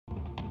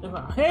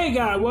Hey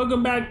guys,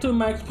 welcome back to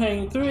Max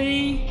Payne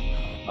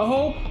 3. I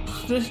hope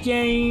this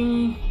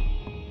game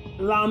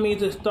allow me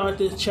to start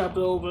this chapter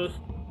over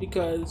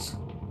because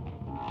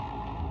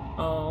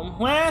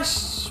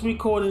last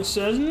recording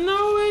says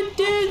no it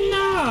did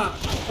not.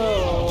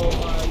 Oh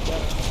my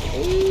god.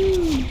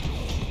 Ooh.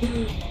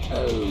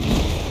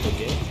 Oh.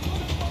 Okay.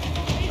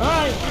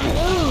 Alright.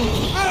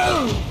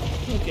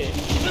 Oh. Okay.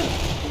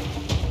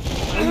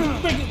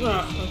 Okay. Okay.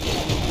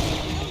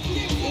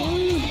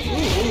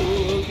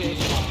 Look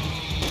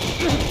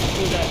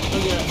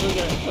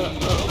at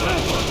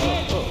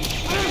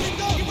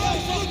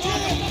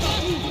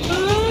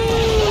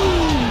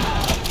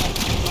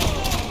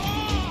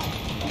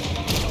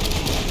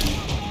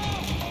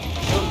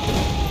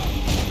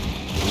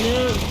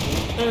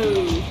I'm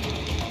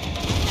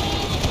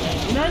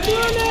not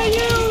doing that,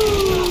 you!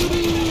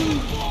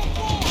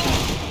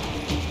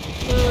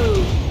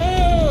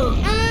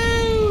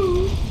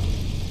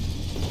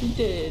 I'm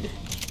dead.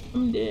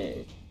 I'm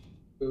dead.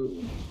 Oh.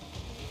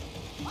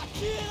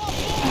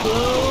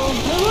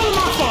 It wasn't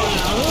my fault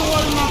now. It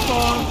wasn't my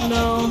fault.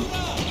 No.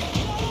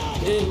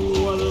 It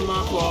wasn't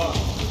my fault.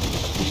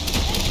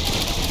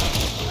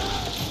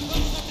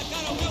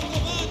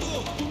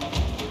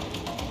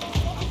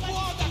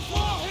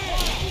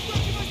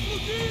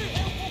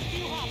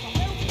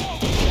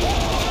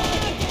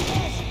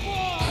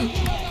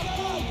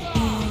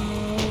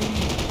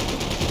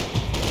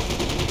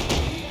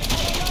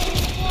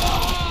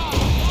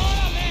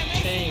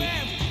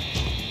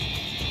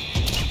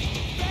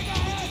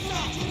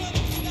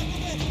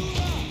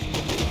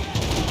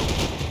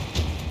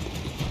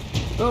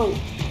 Oh!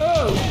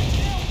 Oh!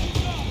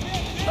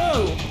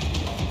 Oh!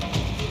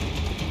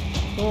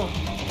 Come on.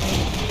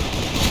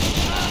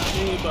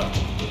 Give me back.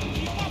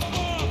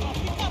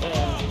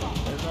 Yeah,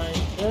 that's nice.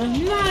 That's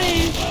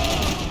nice!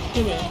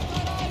 Give me.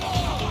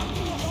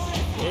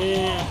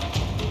 Yeah.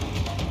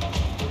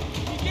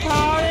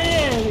 Hot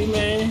and heavy,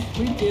 man.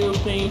 We do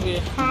things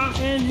with hot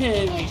and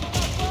heavy.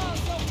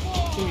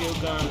 Give me your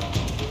gun.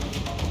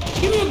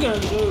 Give me your gun,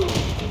 dude.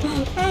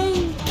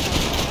 Oh!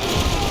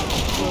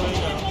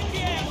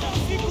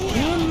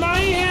 You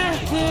might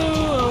have to.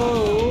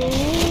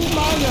 Oh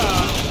my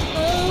god.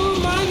 Oh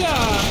my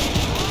god.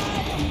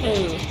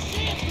 Oh.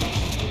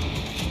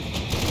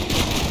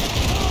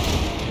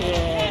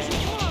 Yeah.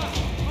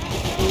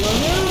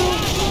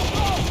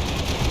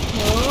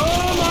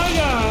 Oh my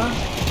god.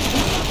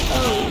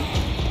 Oh.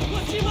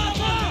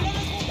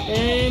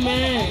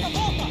 Amen.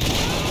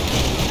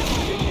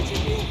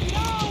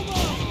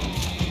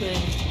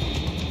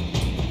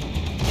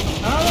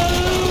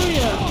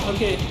 Hallelujah.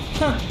 Okay.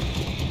 Huh.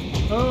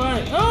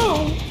 Alright.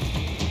 Oh!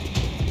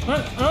 Oh!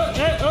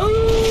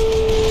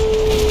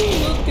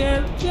 Look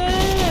at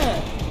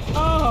that!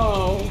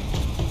 Oh!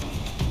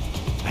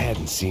 I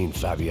hadn't seen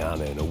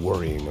Fabiana in a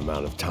worrying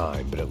amount of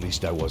time, but at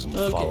least I wasn't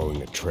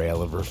following a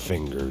trail of her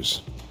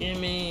fingers. Give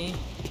me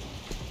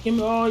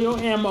all your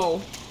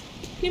ammo.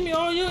 Give me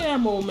all your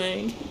ammo,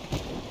 man.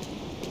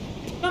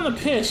 I'm gonna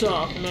piss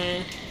off,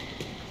 man.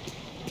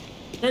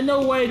 There's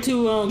no way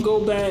to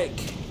go back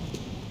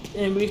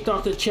and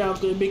restart the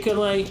chapter because,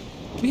 like,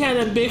 we had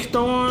a big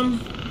storm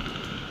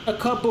a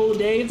couple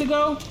days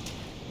ago.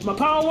 My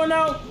power went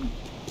out,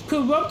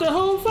 corrupted the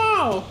whole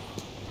file.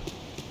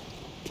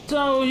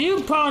 So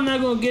you're probably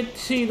not gonna get to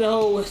see the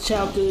whole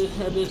chapter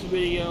of this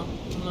video.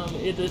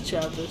 In this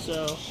chapter,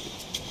 so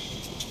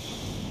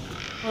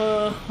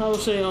I would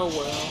say, oh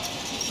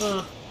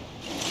well.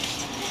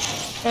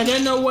 And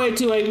there's no way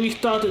to like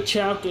restart the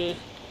chapter.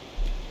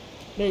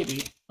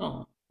 Maybe.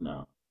 Oh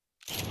no.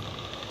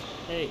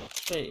 Hey.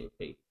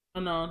 Oh,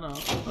 no.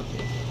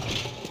 Okay.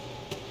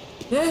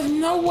 There's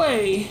no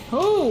way.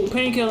 Oh,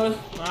 painkiller.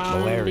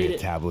 Malaria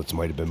tablets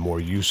might have been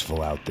more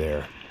useful out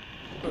there.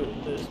 What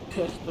is this?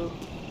 Pistol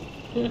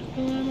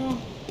ammo?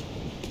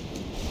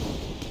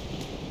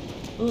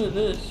 What is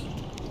this?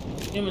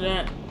 Give me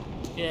that.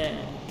 Yeah.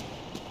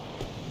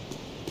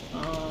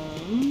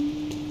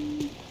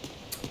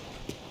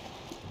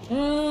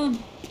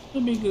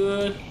 Should be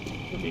good.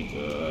 Should be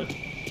good.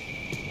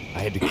 I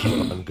had to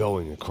keep on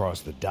going across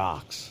the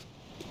docks.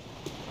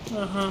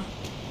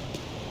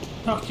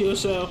 Talk to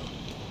yourself.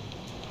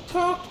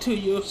 Talk to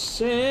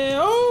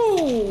yourself.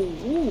 Oh!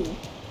 Ooh.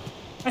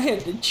 I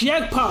hit the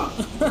jackpot.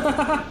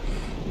 I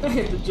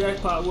hit the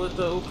jackpot with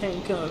those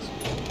painkillers.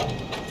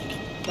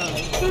 Got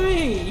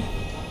 3.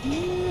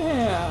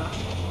 Yeah.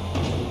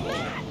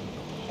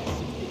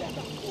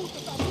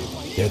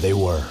 There they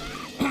were.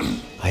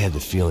 I had the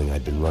feeling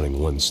I'd been running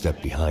one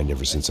step behind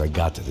ever since I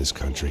got to this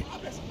country.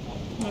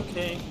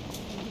 Okay.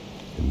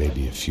 And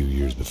maybe a few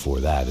years before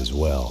that as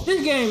well.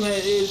 This game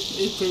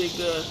is pretty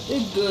good.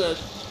 It's good.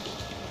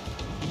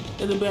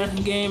 It's the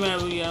best game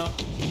ever, yo.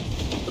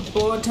 The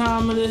board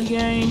time of this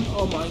game,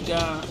 oh my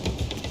god.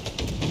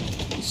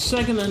 It's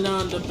second to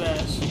none the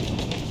best.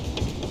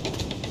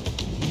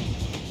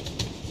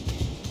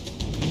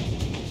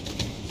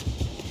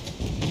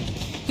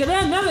 Cause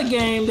that's another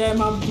game that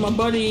my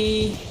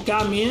buddy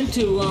got me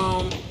into.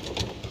 I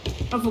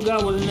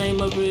forgot what the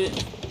name of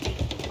it.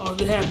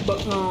 They had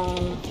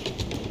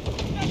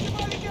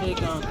Here it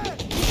comes.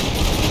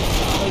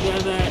 Look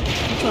at that.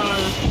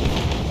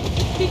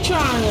 He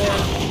trying to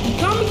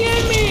come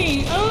get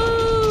me.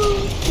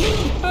 Oh,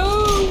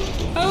 oh,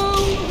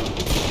 oh.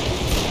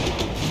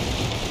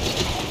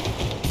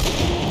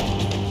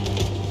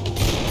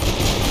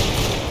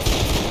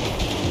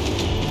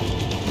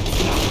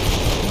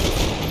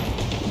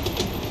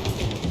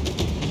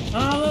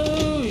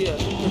 Hallelujah.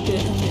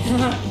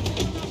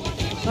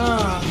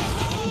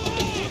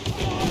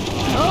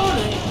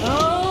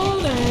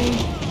 Oh, dang.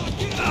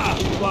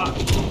 What?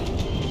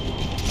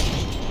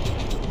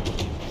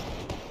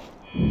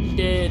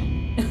 Dead.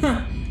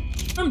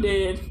 I'm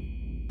dead.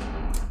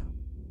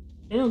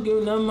 They don't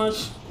give that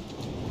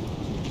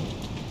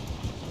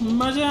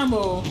much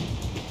ammo.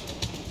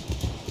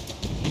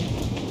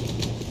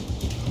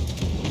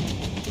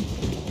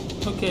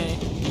 Okay.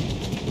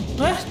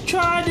 Let's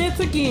try this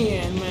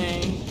again,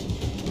 man.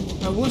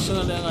 I wish I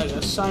had like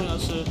a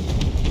silencer.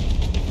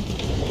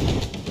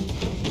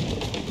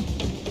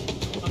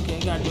 Okay, I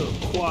gotta do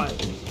it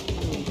quiet.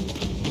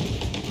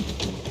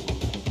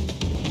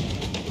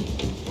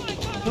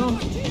 No.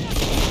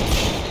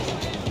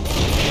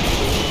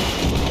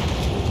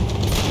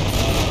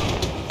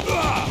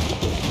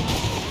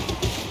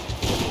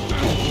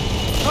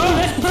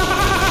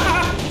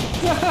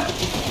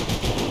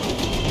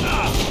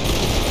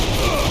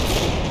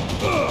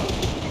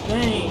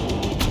 Dang.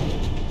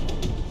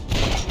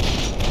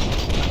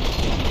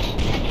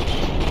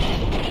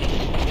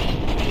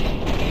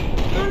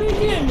 How did he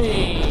get me?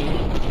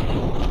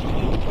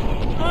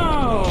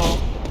 Oh.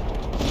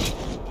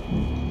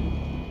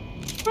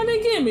 How did he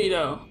get me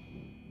though?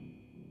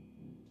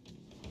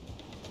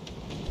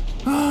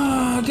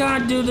 I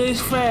gotta do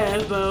this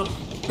fast though.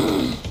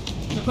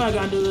 I probably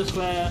gotta do this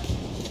fast.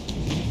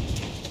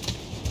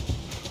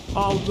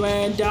 Oh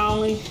man,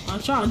 darling.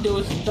 I'm trying to do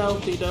it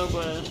stealthy though,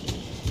 but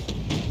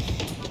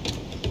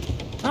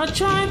I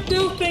try to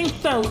do things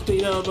stealthy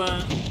though,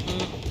 but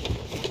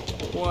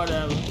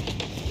whatever.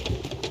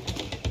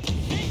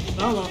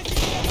 Come on.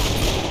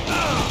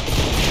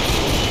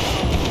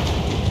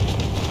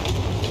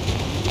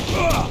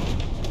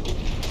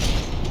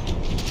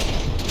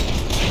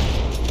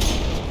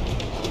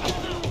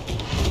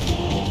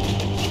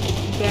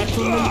 Back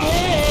from the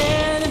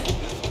dead.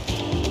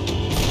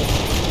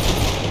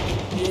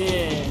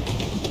 Yeah.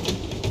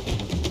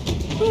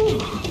 Whew.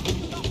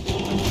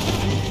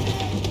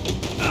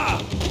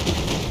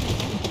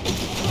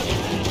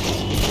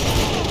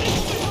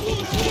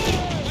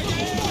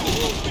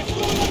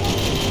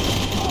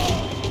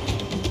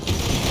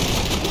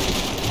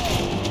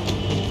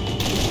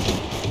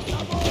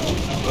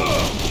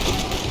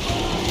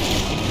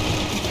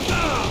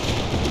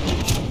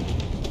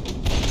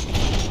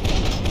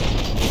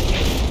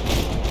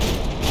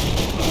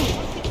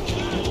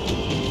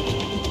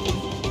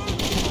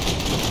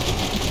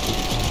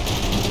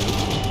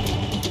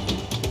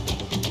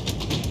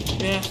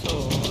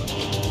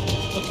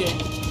 Okay.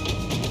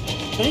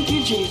 Thank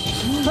you,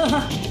 Jesus.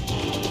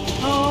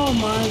 Oh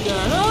my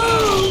God.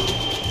 Oh!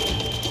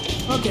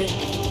 Okay.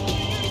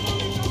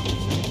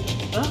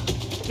 Huh?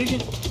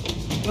 Speaking.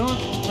 Going?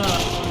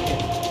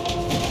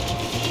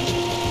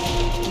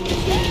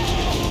 Okay.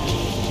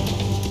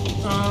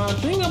 I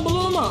think I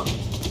blew him up.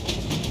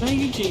 Thank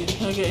you,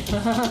 Jesus. Okay.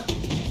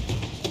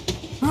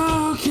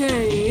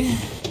 Okay.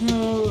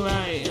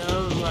 Alright.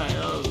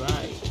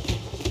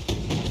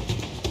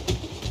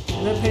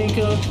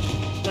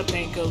 That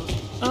painkiller.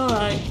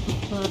 Alright.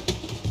 Let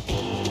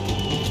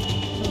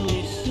me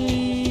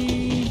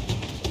see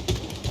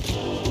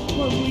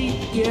what we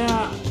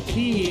got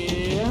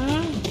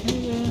here.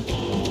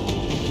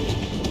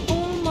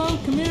 Form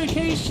of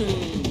communication.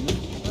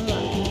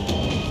 Alright.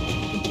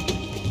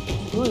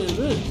 What is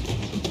this?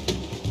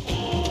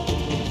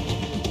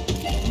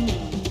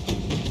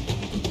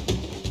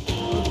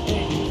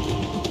 Okay.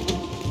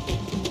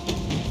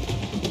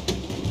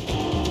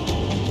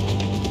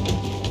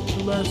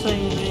 Nobody say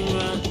anything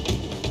about it.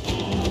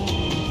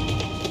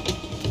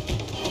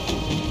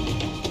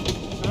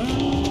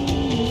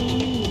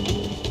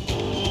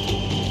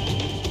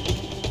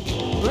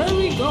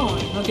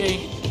 Going. Okay.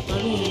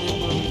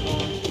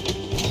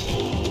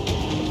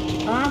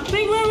 I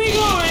think where we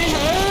going?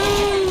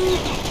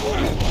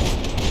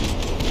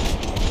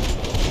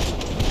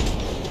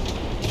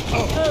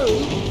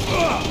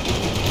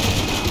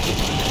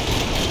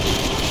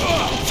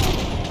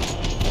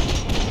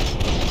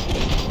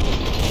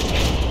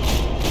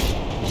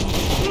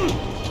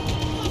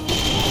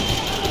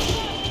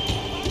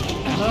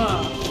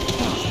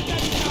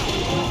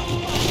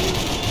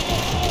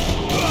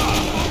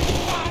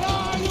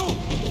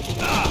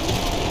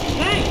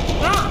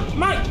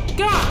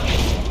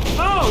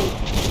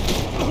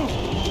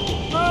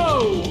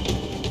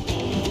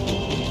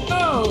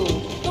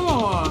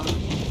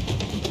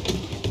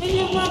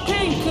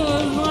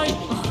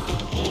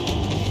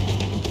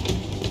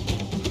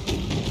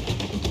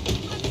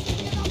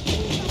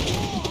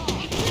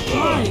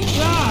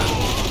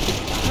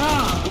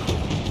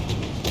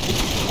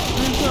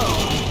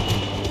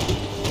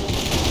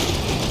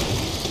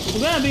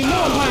 There better be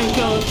more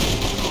painkillers.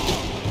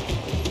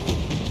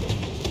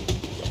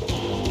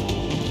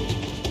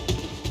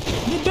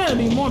 gotta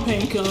be more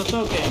painkillers.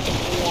 Okay,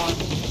 one.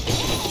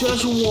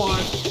 Just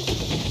one.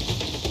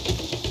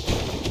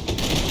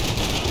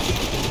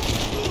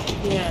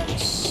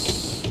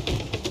 Yes.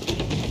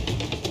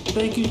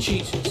 Thank you,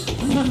 Jesus.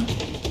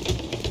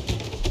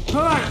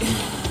 Alright.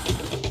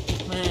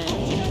 Man.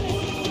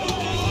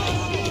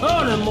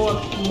 Oh, there are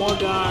more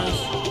guys.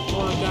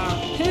 More guys.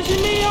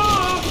 Pissing me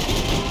off!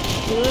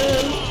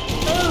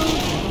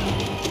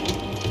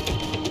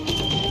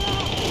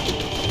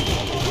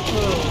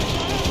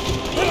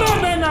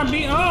 That better not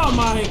be. Oh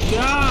my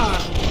God.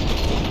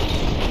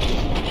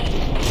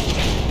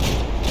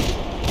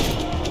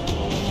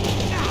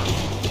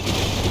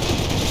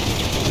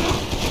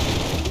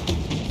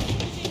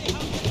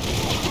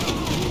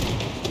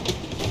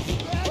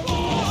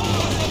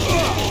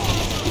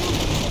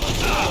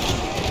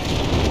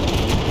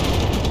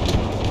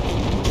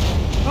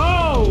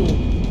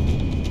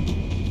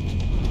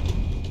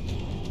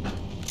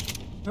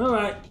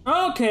 Alright,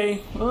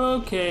 okay.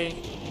 Okay.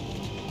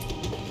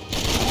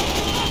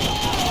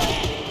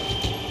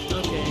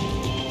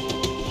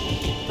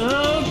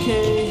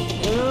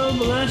 Oh,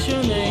 bless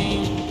your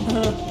name.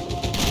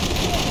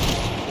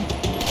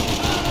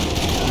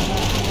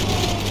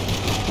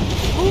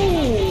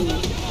 Ooh.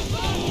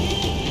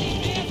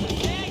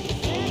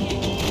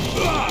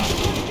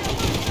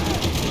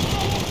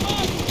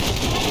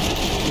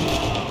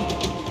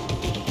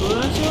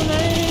 Bless your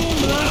name,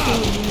 bless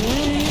your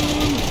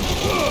name.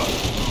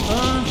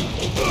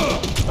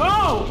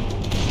 Oh!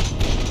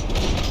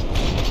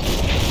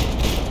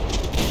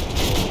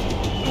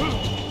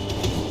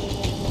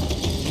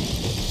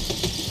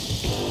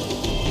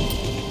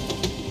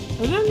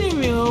 I didn't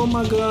even hold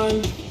my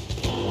gun.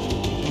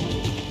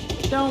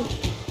 Don't.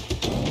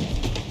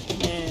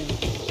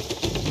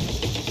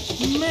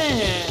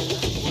 Man.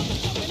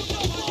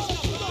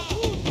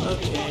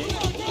 Okay.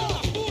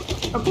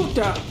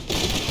 Aputa.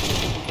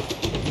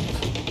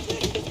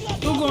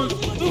 You're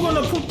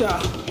gonna puta.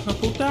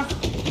 Aputa?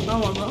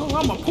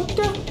 I'm a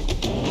puta?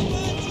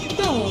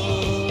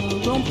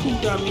 Don't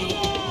puta me.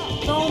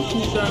 Don't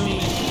puta me.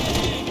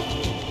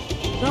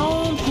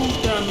 Don't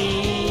puta me.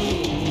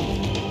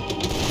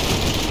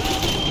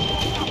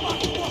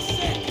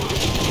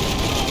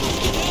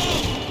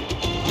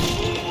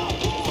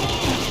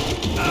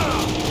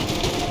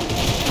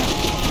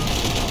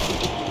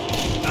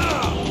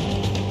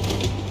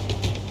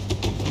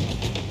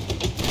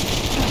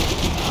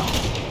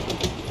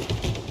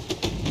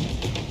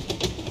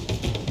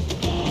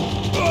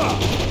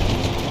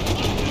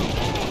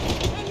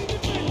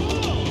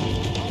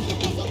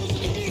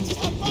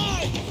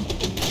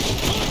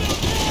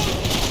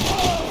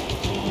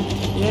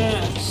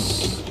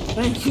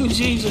 Thank you,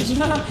 Jesus.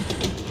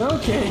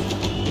 Okay.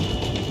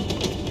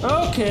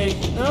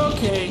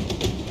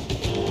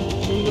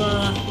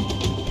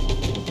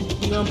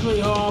 You gonna play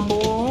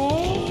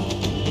hardball?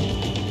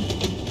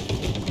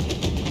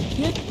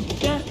 Get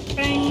that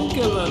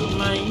painkiller,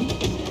 man.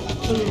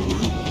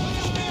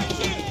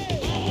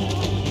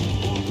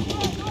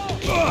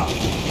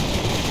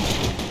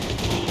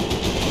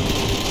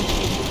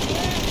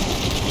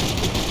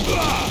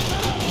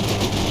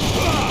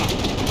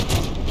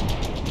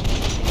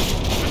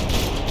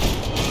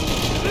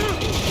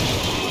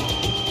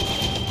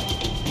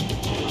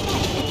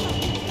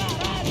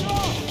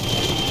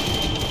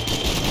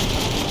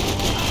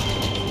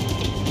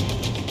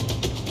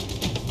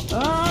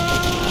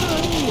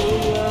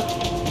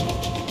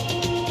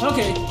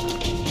 Okay.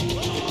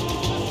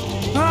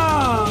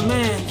 Oh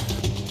man.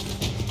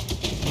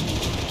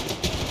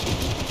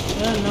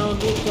 I know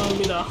this is gonna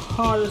be the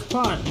hardest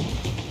part.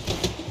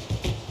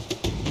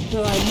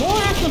 They're like more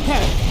action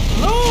packed.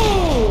 Oh!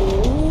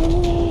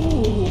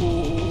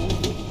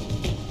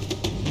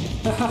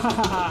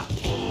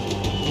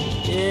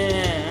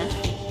 Yeah.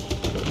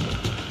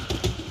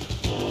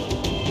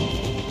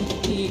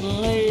 He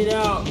laid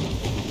out.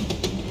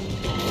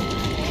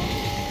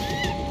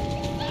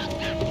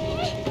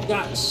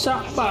 Got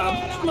shot by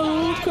a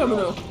smooth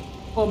criminal.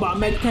 Or by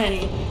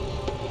Payne.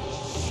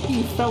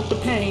 He felt the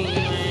pain,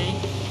 man.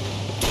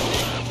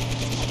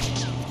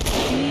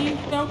 He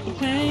felt the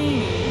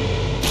pain.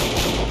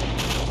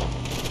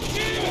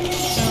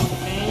 Felt the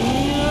pain.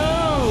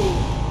 Oh!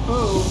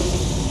 Oh!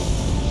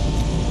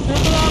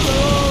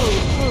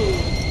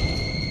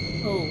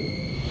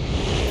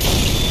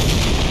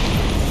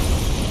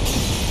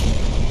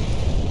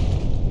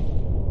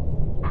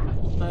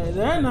 Hey,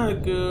 that's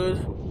not good.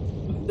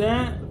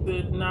 That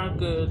is not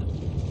good.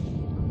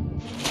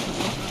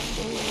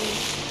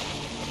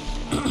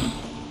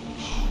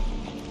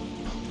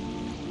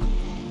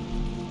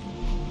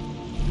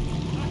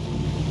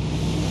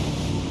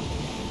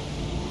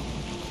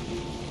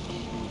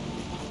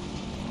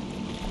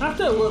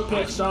 After we're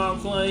pissed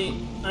off, like,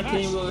 I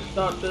can't really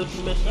start this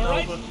mission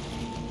over.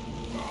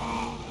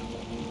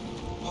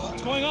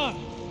 What's going on?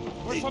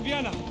 Where's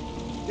Fabiana?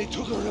 They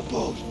took her in a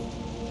boat.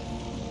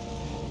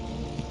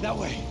 That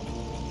way.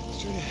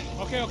 Straight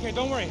ahead. Okay,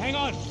 don't worry. Hang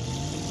on.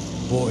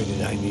 Boy,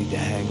 did I need to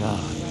hang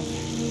on.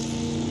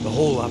 The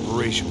whole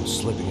operation was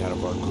slipping out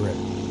of our grip.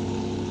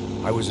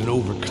 I was an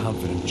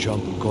overconfident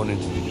chump going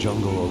into the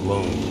jungle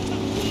alone.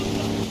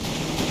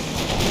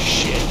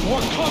 Shit,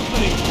 more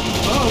company!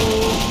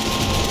 Oh.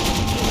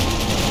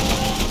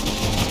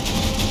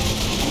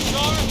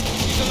 Sure?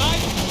 He's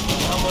alive?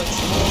 How much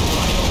more?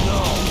 I don't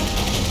know.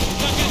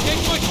 Not gonna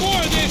take much more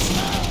of this!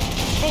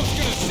 Boat's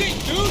gonna sink,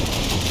 dude!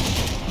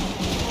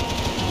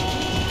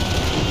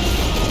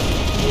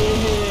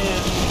 Yeah.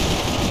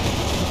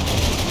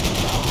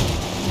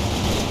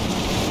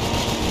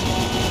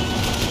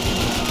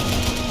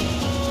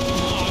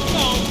 Oh,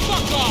 no,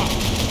 fuck off!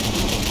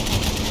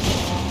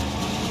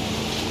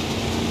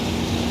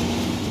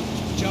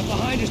 Watch out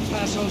behind us,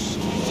 Passos.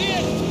 See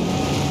it?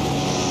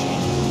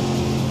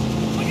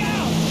 Look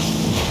out!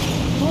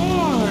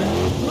 Boy,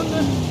 what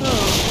the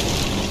hell?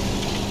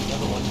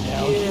 Another one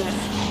down.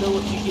 Yeah, know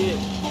what you get.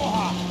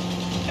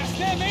 That's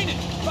them, ain't it?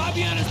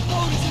 Fabiana's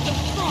boat is in the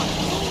front.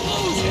 Don't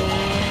lose it.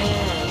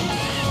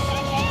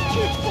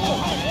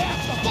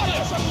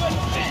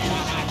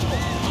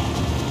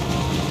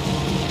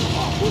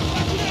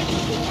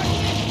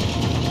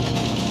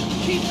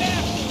 Keep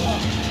after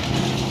them.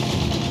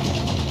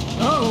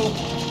 Uh-oh.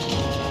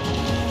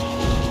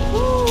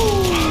 Woo.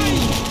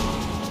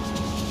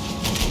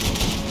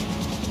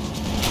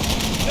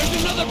 There's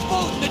another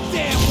boat in the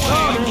damn way. Oh,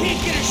 I man. can't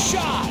get a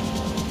shot.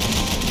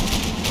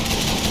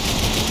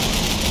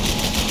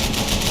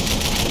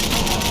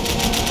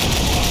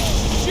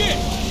 Shit!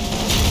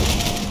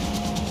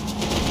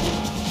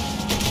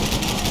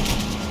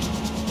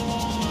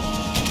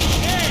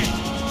 Hey!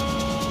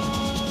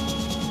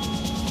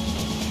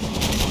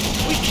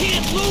 We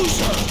can't lose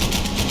her!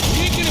 We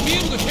ain't gonna be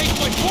able to take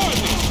much more of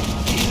this!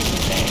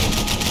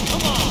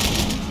 Come on!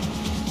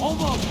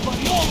 Almost,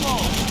 buddy,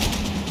 almost!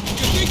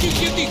 You think you can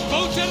get these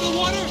boats out of the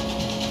water?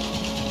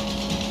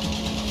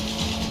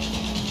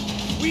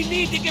 We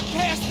need to get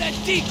past that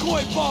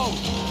decoy boat!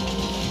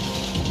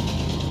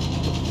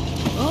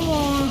 Come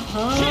on.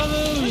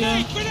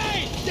 Hallelujah.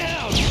 Grenade!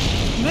 Down!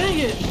 Dang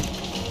it.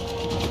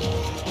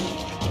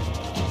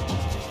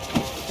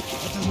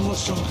 That doesn't look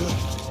so good.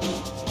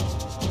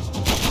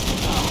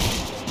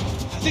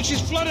 I think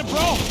she's flooded, bro.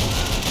 I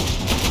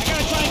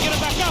gotta try and get her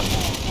back up.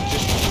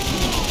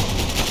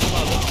 Come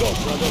on, let's go,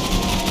 brother.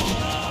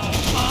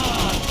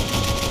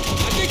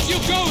 I think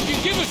she'll go if you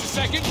give us a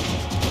second.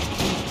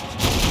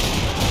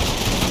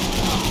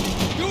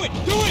 Do it!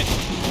 Do it!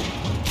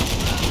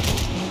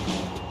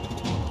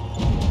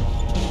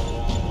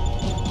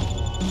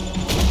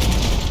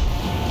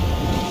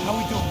 How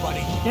we doing,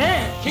 buddy?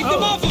 Yeah. Keep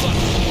them off of us!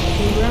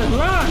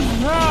 Run.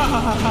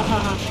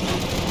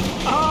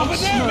 Oh, Over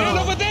there, man!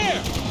 Over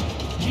there!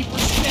 Keep her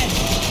steady.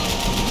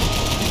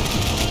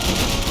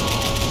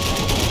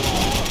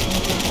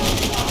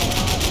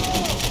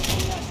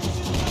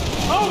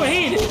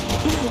 Overheated.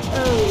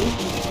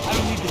 Oh. I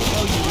don't need to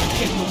tell you we're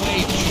getting away,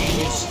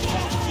 genius.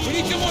 We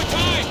need some more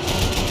time!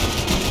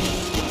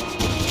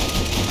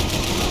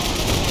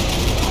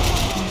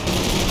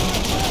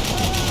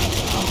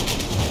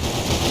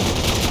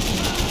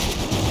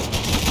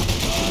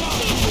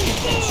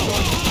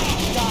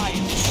 Die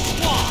in the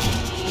swamp!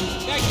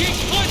 I can't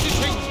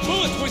concentrate!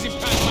 Bullets whizzing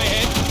past my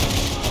head!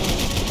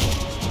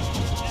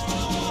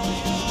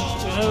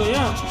 Hell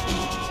yeah.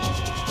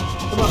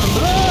 Come on,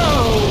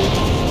 blow.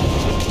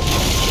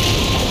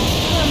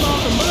 Come on,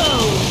 blow.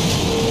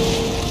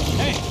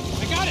 Hey,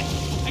 I got it!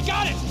 I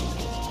got it!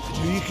 I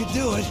knew you could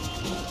do it.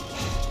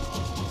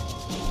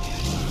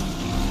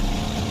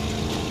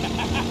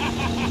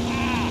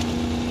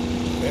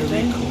 Very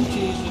Thank cool. you,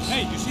 Jesus.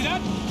 Hey, you see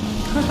that?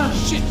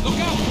 Shit, look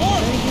out! More!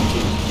 Thank you,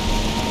 Jesus.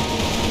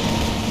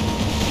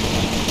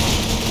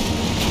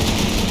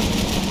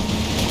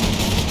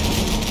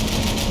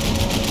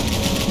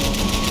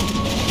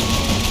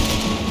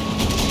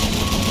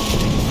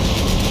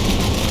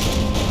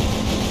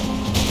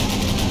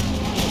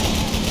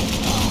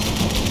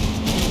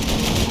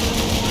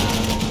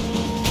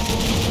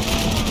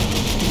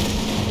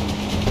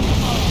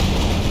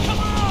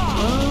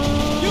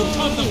 You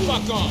come the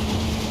fuck on!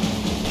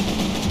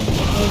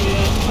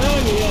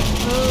 Hell yeah.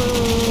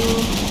 Oh.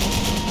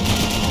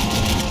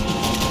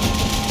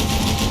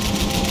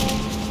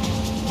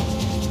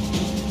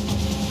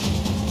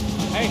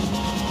 Hey,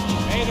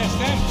 hey, that's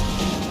them.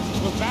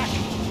 We're back.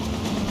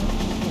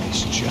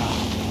 Nice job.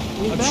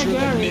 We I'm back sure at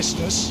they it. missed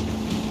us.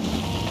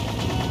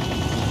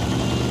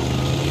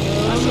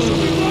 That's us will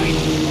be right.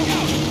 Look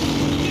out!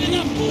 Get in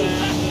that pool!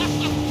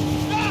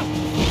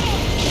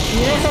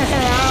 Yeah.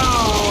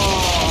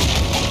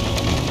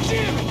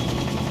 Damn it!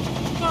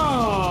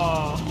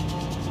 Oh.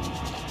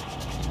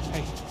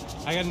 Hey,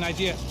 I got an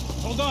idea.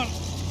 Hold on.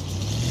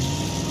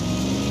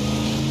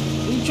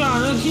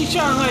 He's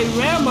trying like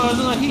Rambo, it's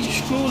like he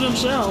screwed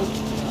himself.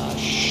 Ah,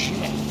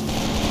 shit.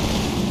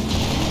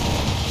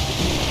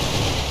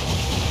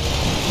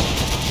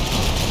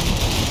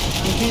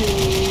 I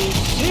can't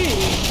see.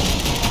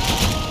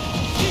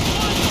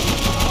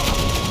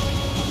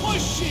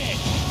 Push it!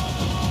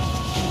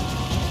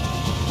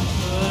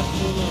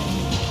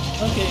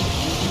 Okay.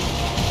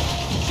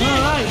 All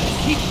right.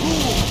 Keep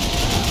cool.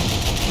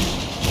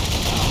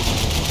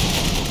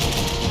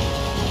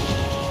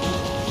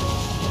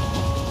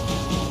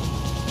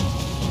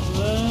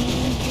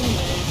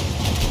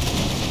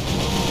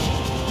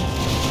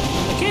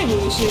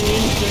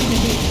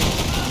 interesting.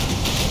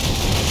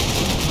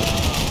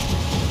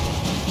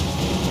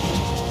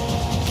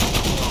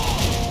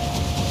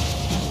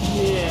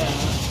 Yeah.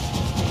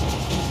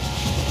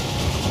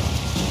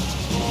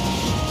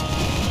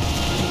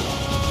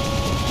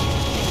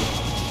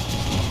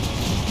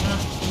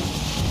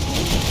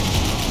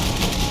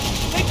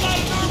 They got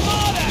an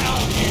armada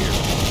out here!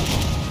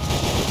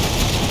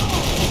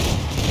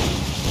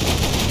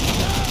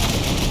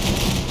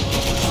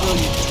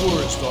 Australian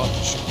tourist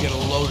office should get a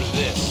load of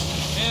this.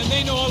 And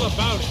they know all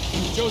about it.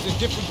 It shows a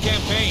different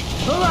campaign.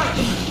 Alright.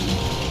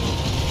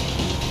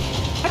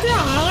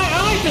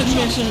 I like this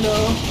mission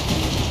though.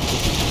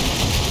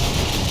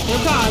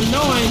 They're kind of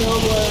annoying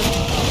though, but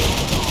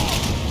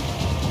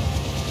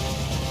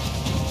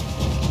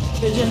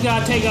they just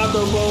gotta take out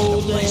the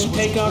roads and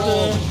take out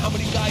the. How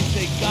many guys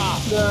they got?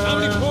 How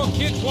many poor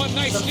kids want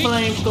nice the sneakers?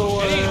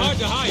 flamethrower, It ain't hard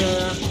to hide.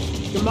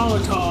 the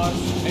Molotov.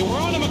 Hey,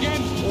 we're on them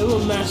again. It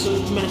will mess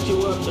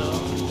you up though.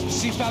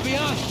 See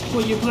Fabian?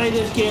 When you play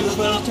this game the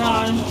first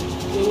time,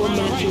 it will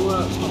mess you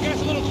up. I'll get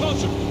us a little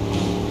closer.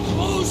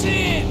 Close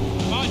in!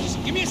 Come on,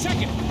 just give me a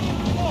second.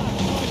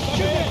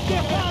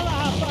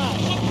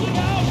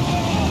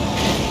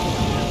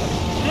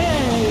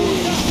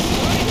 Hey!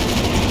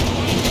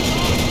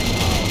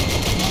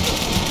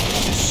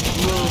 This is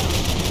screwed.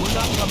 We're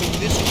not coming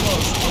this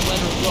close to let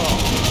her go.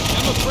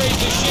 I'm afraid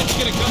this shit's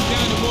gonna come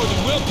down to more than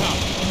willpower.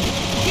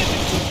 Give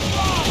it to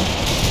God!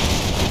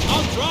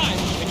 I'll drive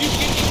if you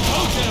get these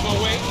coats out of our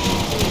way.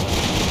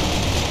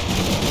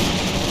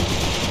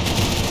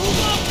 Move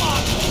up,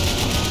 Bob!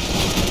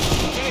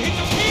 Gonna hit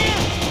the pier!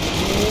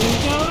 Here we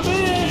go to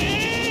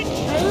bed.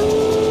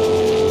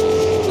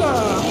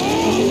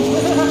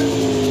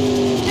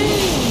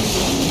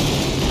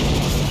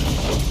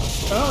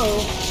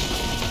 Oh.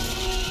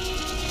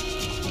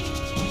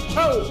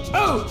 Oh,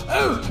 oh,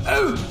 oh,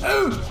 oh,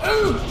 oh,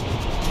 oh.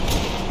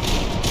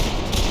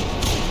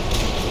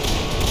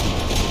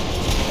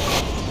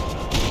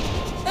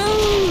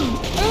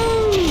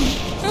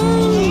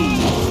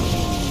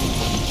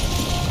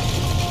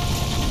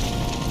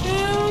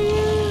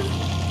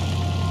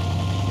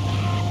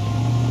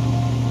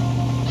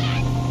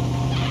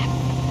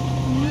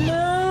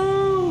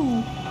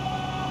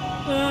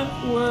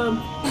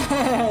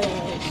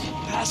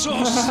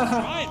 Passos!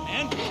 Try it,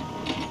 man.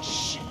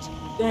 Shit.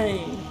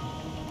 Dang.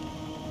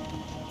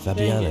 Fabiana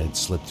Dang it. had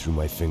slipped through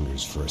my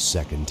fingers for a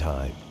second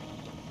time.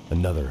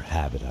 Another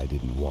habit I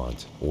didn't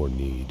want or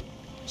need.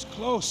 It's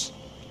close.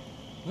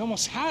 We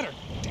almost had her.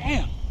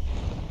 Damn.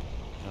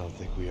 I don't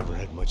think we ever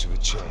had much of a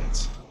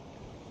chance.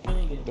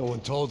 Dang it. No one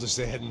told us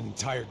they had an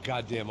entire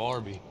goddamn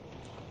army.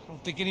 I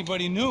don't think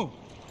anybody knew.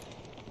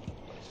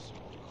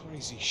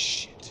 Crazy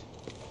shit.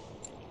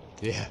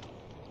 Yeah.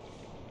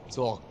 It's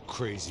all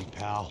crazy,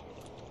 pal.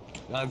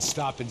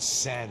 Non-stop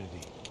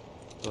insanity.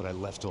 Thought I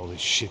left all this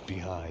shit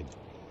behind.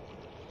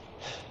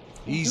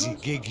 Easy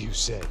gig, you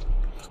said.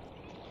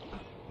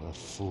 What a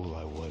fool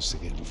I was to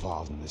get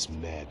involved in this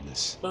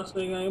madness. Last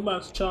thing I'm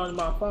about to charge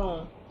my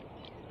phone.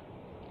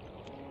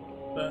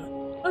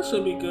 But that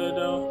should be good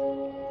though.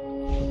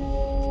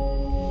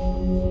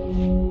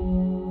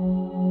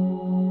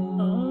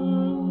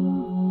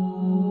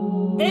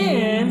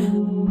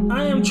 And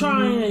I am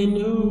trying a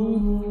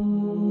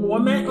new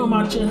format on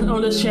my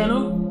on this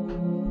channel.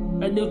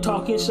 A new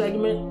talking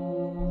segment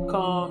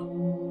called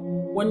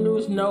When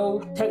News No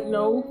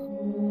Techno.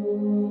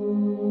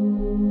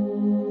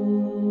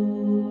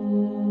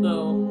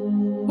 So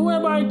who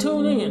everybody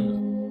tune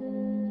in?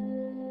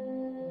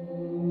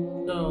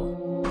 So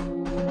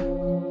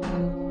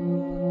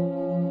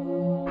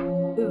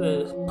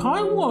this is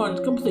part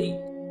 1 complete.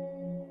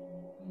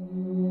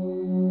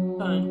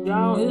 Trying to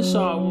down his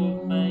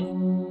sorrows, man.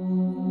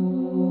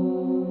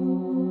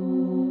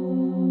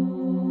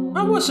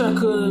 I wish I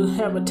could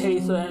have a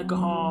taste of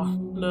alcohol.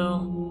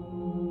 No.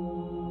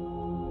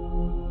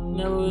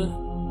 Never.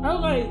 I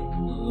was like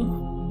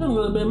a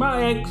little bit.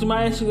 My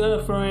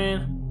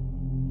ex-girlfriend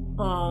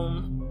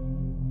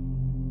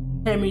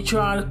had me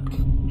try to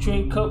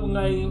drink a couple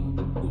like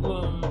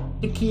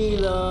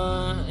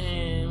tequila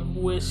and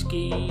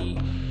whiskey.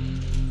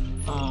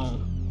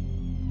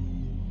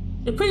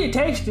 It's pretty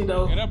tasty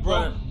though. Get up,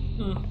 bro.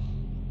 But,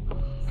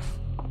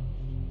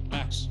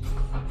 Max.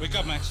 Wake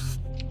up, Max.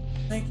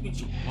 thank you,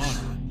 G. Come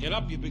on. Get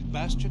up, you big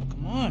bastard.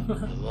 Come on.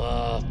 I'm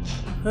up.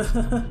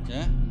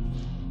 Yeah?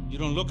 You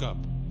don't look up.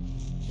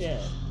 Yeah.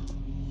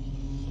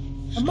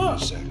 Just I'm give me up.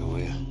 a second, will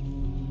you?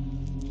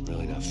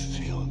 Really not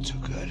feeling too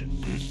good.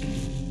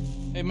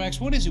 Hey, Max,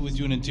 what is it with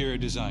you in interior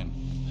design?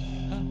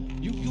 Huh?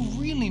 You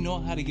really know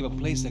how to give a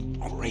place a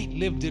great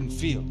lived-in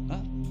feel,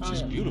 huh?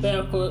 She's beautiful.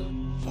 Barefoot.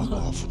 Fuck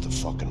off with the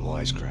fucking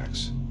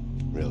wisecracks.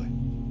 Really,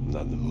 I'm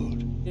not in the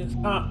mood. It's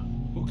hot.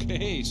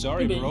 Okay,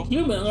 sorry, bro.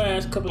 You've been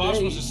last couple Boss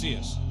days. wants to see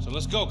us, so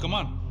let's go. Come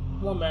on.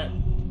 One minute.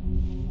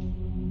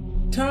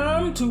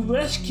 Time to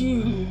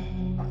rescue.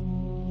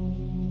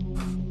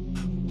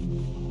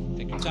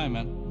 Take your time,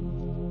 man.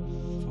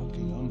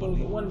 Fucking Close the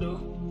unbelievable. window.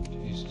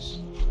 Jesus.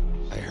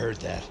 I heard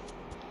that.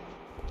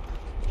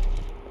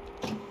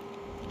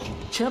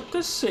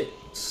 Chapter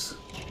 6.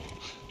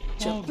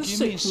 Chapter give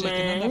me a 6, second.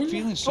 I'm man. not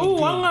feeling so Oh,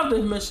 good. I love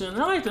this mission.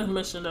 I like this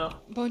mission, though.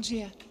 Bom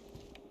dia.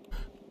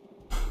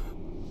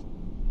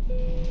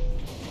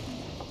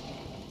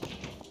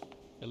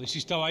 Alice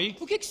estava aí?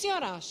 O que o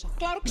senhor acha?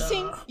 Claro que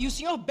sim. E o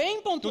senhor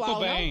bem pontual, Tudo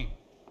bem.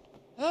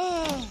 não?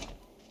 Ah,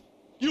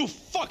 You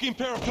fucking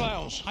pair of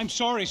clowns! I'm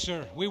sorry,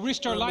 sir. We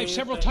risked our lives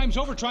several times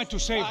over trying to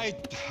save.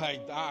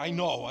 I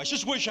know. I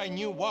just wish I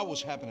knew what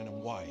was happening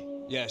and why.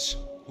 Yes.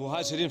 Who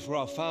has it in for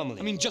our family?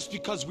 I mean, just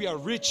because we are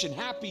rich and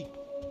happy,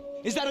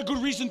 is that a good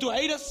reason to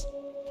hate us?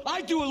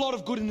 I do a lot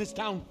of good in this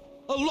town.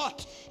 A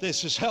lot.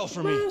 This is hell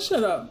for me. Man,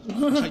 shut up.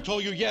 As I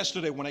told you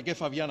yesterday, when I get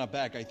Fabiana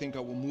back, I think I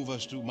will move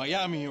us to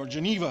Miami or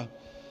Geneva.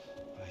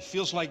 It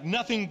feels like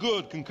nothing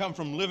good can come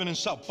from living in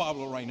Sao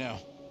Paulo right now.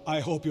 I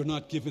hope you're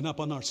not giving up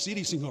on our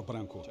city, Senor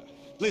Branco.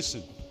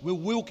 Listen, we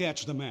will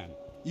catch the man.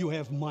 You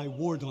have my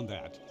word on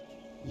that.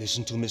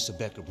 Listen to Mr.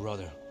 Becker,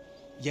 brother.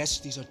 Yes,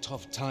 these are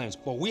tough times,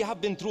 but we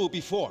have been through it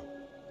before.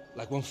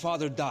 Like when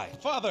Father died.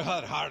 Father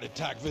had a heart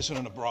attack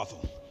visiting a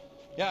brothel.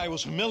 Yeah, it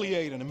was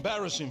humiliating,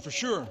 embarrassing for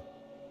sure.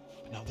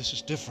 But now this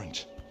is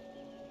different.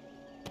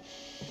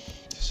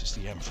 This is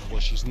the Emperor.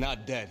 Well, she's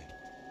not dead.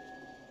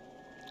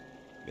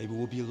 Maybe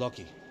we'll be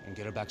lucky and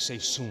get her back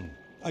safe soon.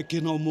 I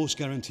can almost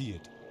guarantee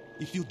it,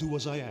 if you do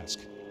as I ask.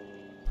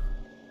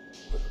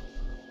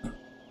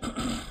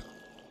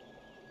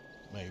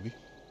 Maybe.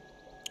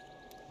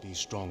 Be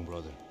strong,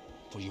 brother.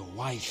 For your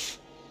wife.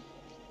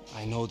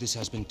 I know this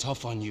has been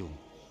tough on you,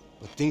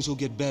 but things will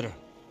get better.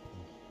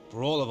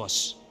 For all of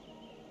us.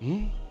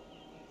 Hmm?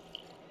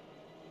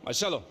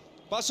 Marcelo,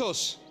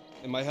 pasos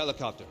in my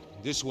helicopter.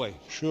 This way.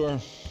 Sure.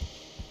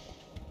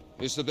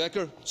 Mr.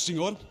 Becker,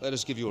 Senhor? let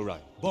us give you a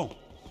ride. Bom.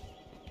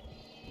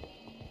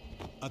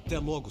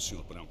 Até logo,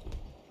 Senhor Branco.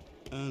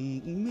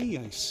 And may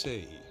I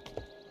say,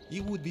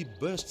 you would be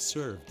best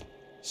served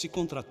se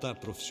contratar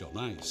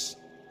profissionais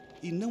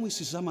e não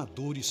esses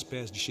amadores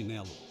pés de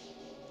chinelo.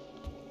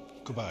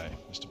 Goodbye,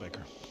 Mr.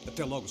 Baker.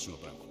 Até logo, Senhor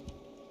Branco.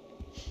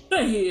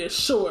 That he is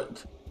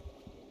short.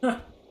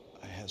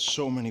 I had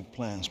so many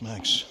plans,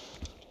 Max.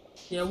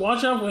 Yeah,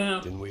 watch out for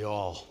him. Didn't we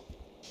all?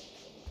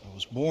 I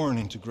was born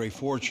into great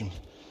fortune.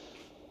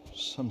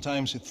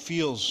 Sometimes it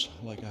feels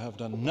like I have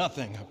done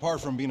nothing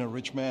apart from being a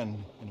rich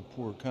man in a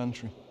poor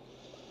country.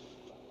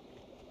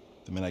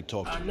 The minute I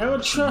talk to I you, never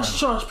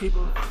trust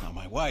people. now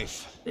my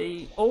wife.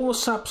 They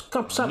oversap,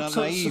 I'm not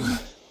naive.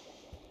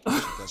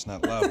 That's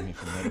not allowed me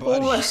from my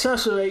body.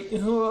 Over-accessorate.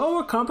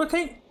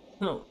 Overcomplicate?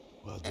 No.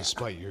 Well,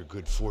 despite your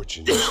good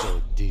fortune, you're still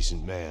a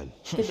decent man.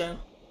 Get down.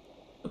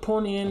 The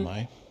pony in. Am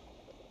I?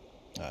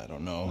 I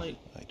don't know. Like-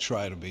 I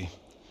try to be.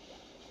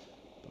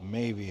 But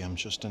maybe I'm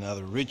just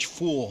another rich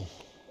fool,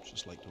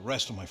 just like the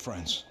rest of my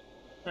friends.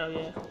 Oh,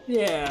 yeah.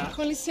 Yeah.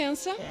 com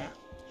licença. Yeah.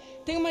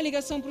 Tem uma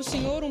ligação pro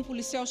senhor, um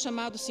policial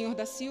chamado Senhor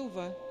da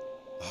Silva.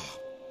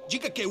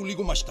 Diga que eu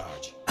ligo mais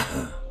tarde.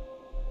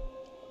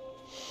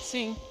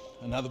 Sim.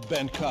 Another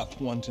band cop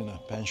wanting a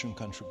pension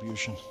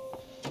contribution.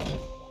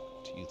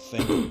 Do you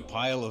think a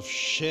pile of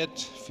shit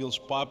feels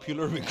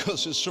popular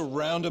because it's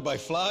surrounded by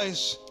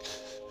flies?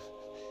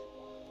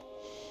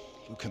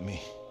 Look at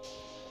me.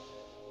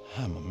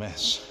 I'm a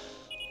mess.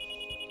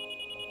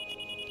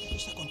 O que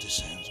está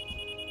acontecendo?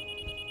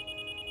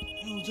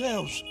 Meu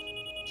Deus!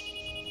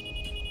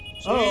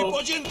 Uh-oh.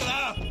 Pode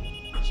entrar!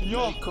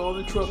 Senor, They called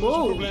in tem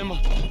trouble. problema.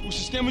 O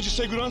sistema de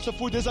segurança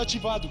foi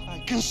desativado. I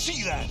can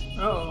see that.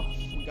 Uh-oh.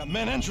 We got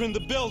men entering the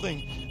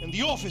building, and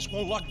the office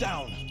won't lock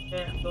down.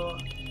 Yeah, so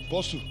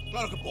Posso?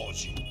 Claro que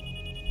pode.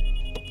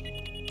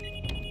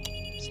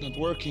 It's not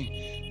working.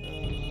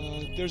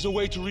 There's a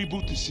way to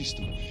reboot the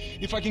system.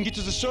 If I can get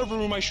to the server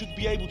room, I should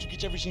be able to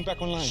get everything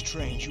back online.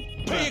 Strange. You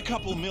pay a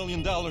couple $1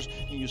 million, and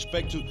you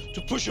expect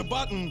to push a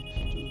button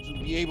to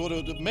be able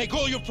to make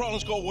all your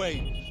problems go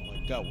away. All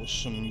I got was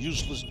some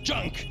useless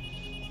junk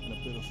and a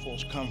bit of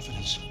false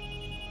confidence.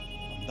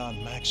 I'm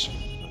done, Max.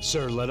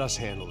 Sir, let us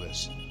handle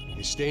this.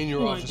 You stay in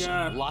your Oh my office,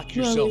 God. lock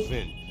Yeah, yourself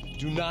they- in.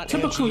 Do not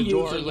Typical answer the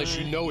door user, unless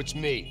man. you know it's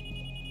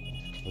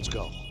me. Let's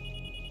go.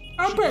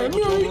 I bet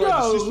you override the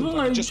go. system if I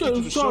Like, just get to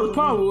the just saw the server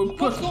problem with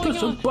What's push going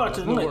a on?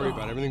 button. Don't like, worry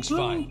about it. Everything's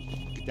really? fine.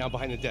 Get down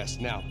behind the desk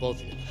now,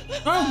 both of you.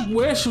 I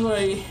wish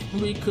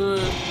we could.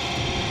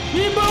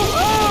 Reboot!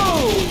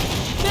 Oh!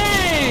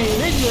 Dang!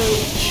 They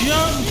just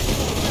jumped.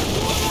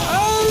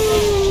 Oh!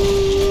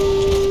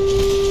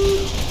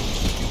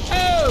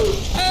 Oh!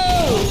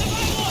 Oh!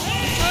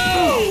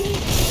 Oh!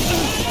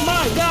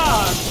 My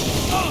God!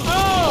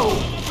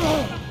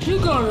 Oh! You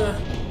gonna?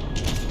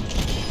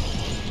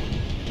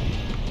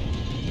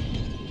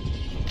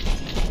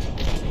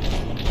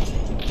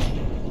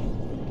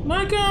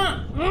 My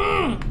God!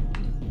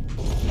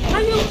 How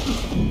you?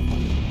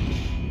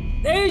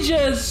 They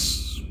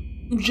just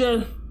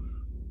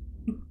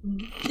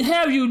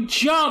have you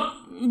jump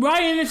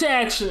right into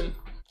action.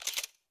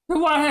 That's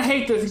why I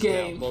hate this Now,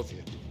 game. both of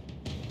you.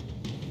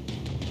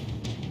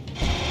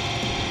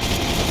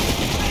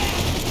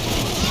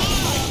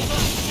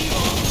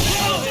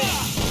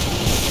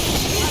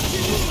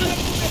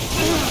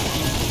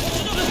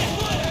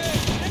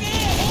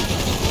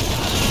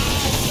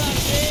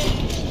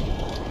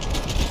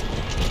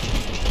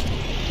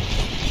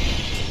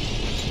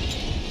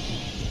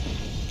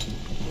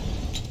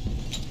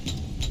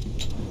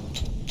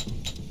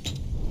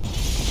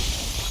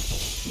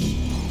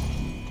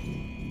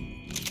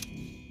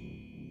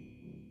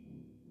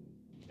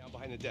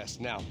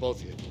 Now,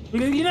 both of you.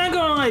 Because you're not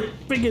gonna like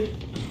freaking.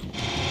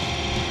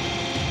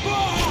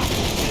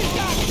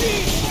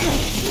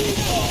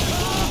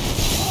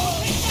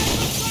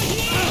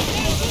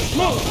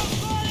 Move.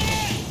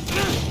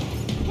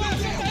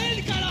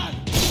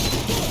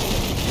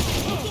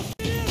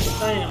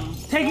 I am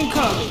taking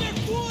cover.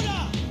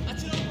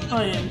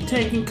 I am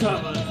taking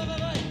cover.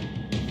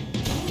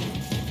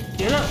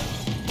 Get up.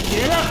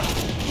 Get up.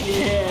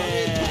 Yeah.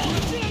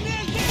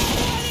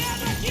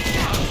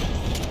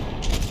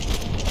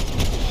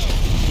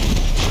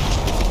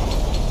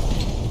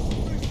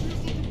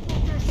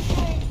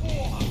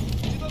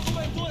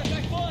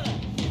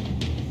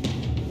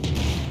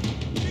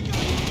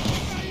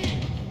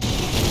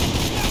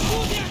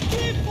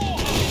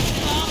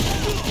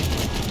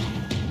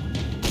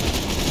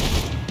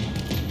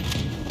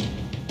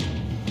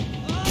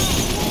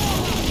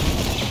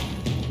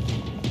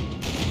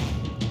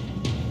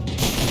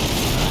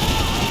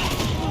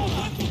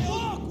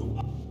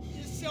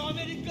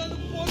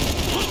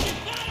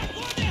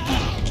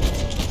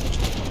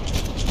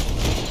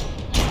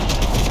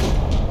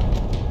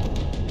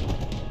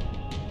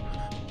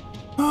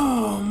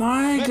 Oh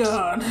my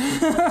God.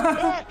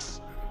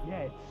 Max!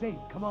 Yeah, it's safe.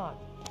 Come on.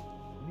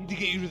 We need to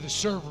get you to the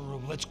server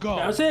room. Let's go.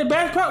 I said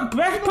back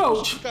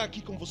approach.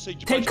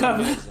 Take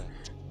cover.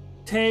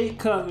 Take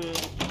cover.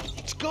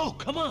 Let's go,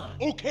 come on.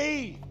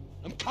 Okay,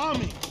 I'm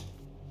coming.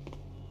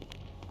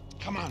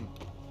 Come on.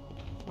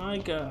 My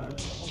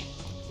God.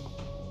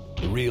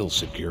 The real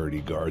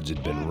security guards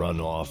had been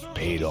run off,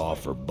 paid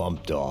off, or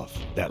bumped off.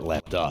 That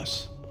left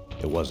us.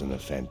 It wasn't a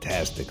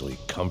fantastically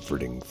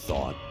comforting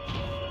thought.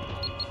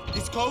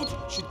 This code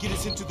should get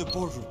us into the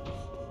boardroom.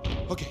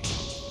 Okay.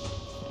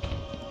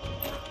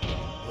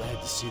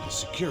 Glad to see the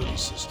security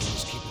system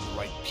is keeping the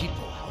right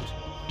people out.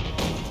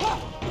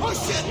 Oh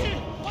shit!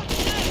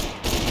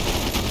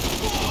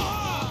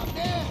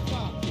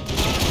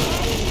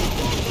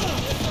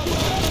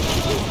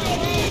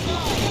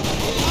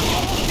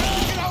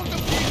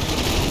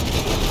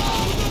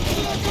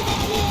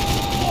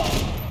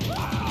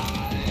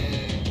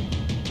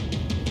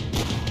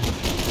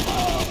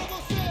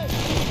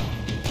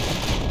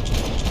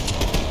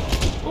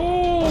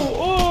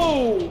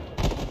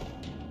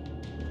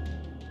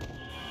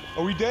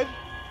 Are we dead?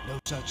 No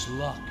such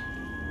luck.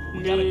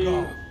 We gotta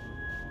go.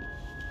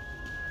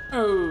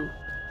 Oh.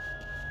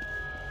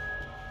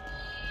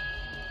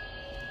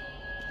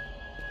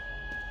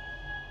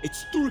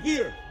 It's through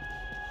here.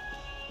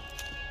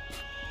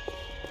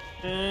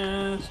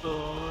 And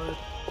sword.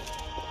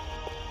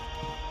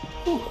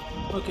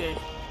 Okay.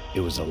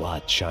 It was a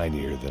lot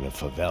shinier than a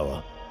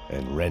favela,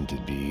 and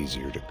rent'd be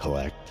easier to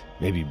collect.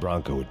 Maybe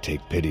Bronco would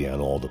take pity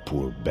on all the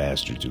poor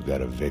bastards who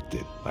got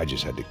evicted. I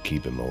just had to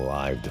keep him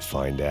alive to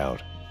find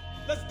out.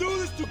 Let's do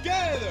this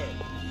together.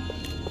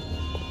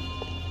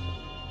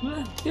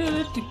 Let's do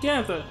it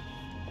together.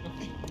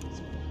 Hey,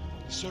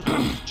 the server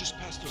is just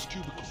past those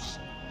cubicles.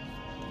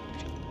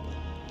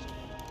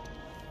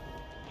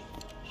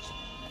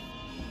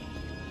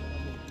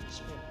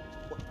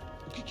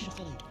 O que que eu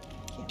falei?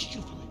 O que que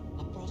eu falei?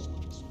 A próxima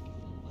pessoa que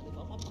vai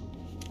levar uma bala.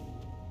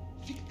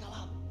 Fica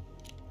calado.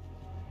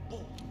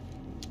 Bom.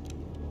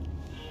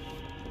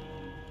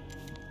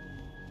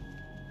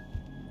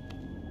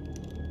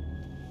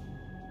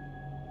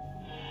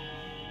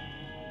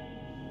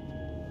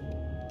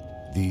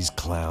 These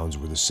clowns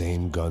were the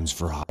same guns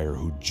for hire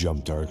who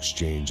jumped our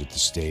exchange at the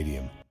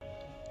stadium.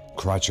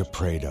 Crotcha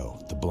Prado,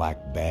 the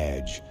Black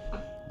Badge,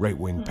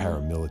 right-wing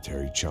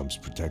paramilitary chumps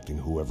protecting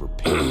whoever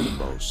paid the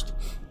most.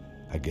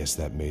 I guess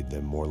that made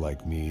them more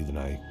like me than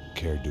I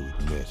cared to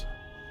admit.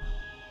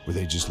 Were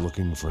they just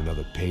looking for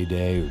another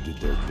payday, or did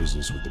their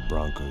business with the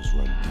Broncos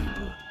run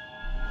deeper?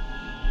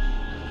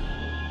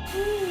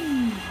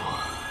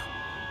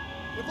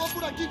 Eu vou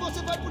por aqui,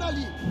 você vai por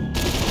ali.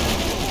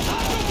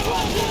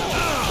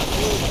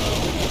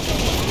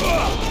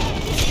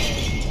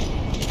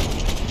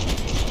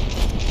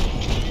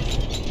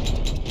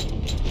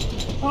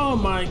 Oh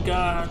my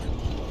God.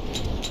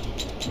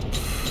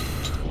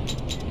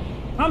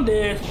 I'm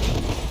dead.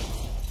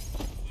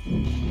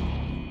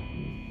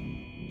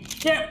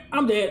 Yep,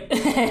 I'm dead.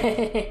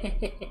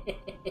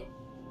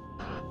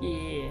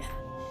 Yeah.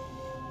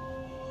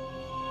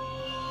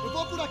 Eu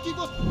vou por aqui,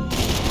 você...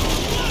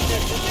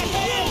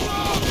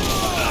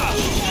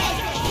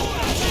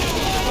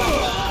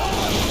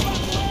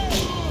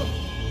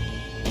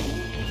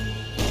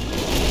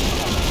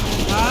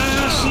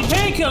 Ah, she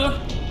painkiller.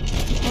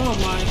 Oh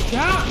my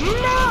God.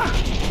 No!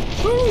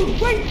 Ooh,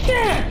 wait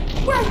there!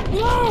 Wait,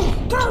 no!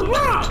 Turn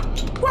around!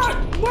 What?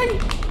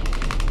 Wait!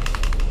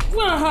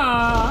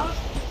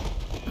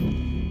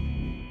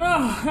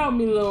 Oh, help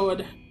me,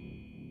 Lord.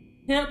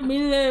 Help me,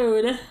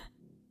 Lord.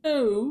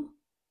 Oh.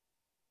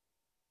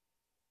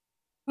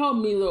 Help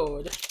me,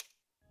 Lord.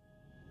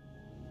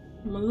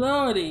 My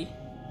Lordy.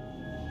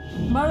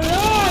 My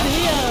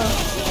Lordy!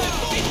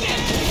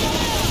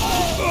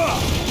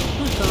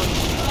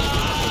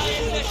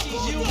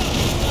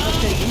 I'm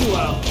taking you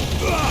out.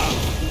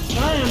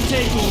 I am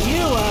taking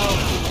you out.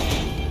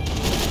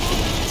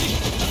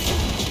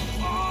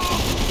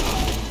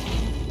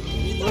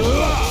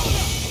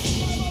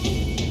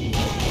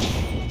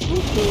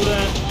 through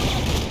that.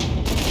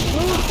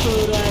 Move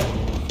through that.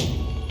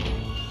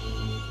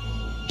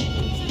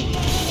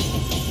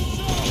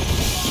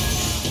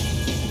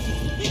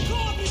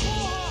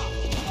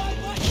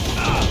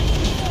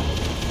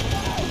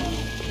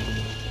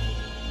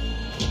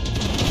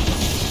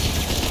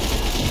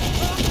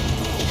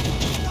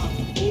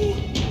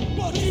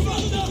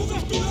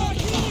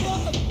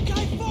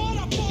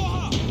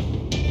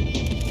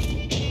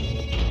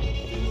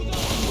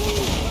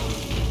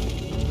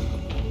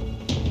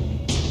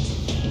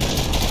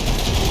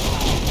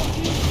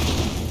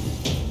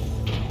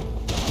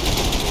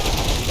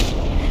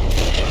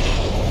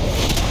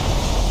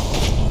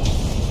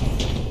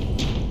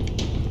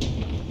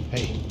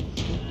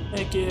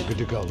 Good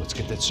to go. Let's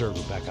get that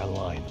server back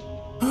online.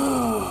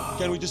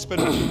 Can we just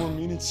spend a few more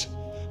minutes?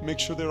 Make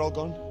sure they're all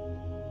gone?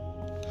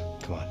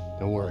 Come on,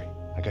 don't worry.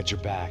 I got your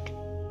back.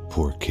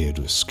 Poor kid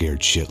was scared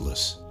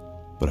shitless,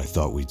 but I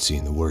thought we'd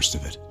seen the worst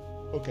of it.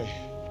 Okay.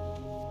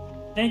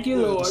 Thank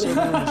you, Lord. The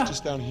server room is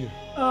just down here.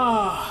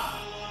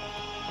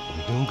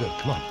 You're doing good.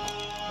 Come on.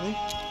 Hey?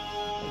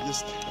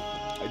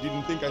 I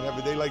didn't think I'd have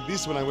a day like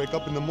this when I wake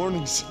up in the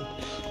mornings.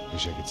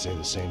 Wish I could say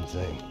the same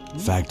thing.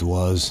 Fact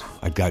was,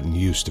 I'd gotten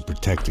used to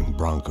protecting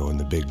Bronco in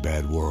the big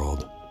bad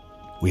world.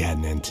 We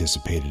hadn't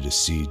anticipated a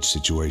siege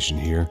situation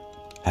here,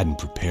 hadn't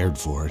prepared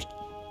for it.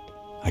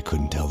 I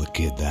couldn't tell the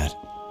kid that.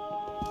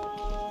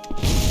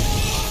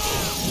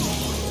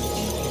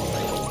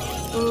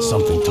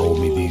 Something told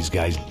me these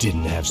guys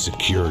didn't have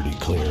security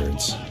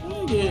clearance.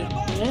 Yeah,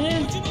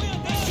 man.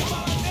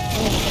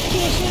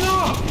 Pissing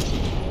off.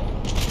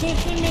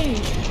 Pissing me.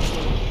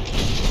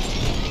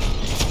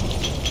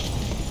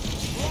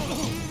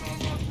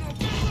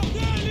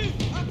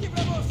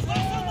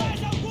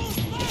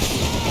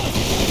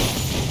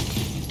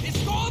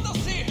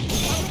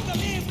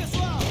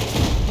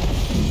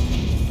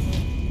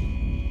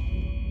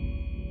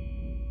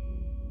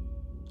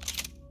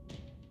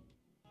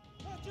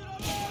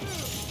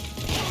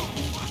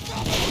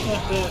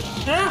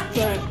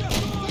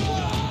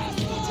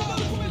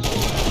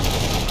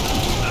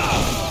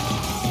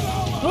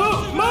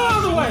 Oh, my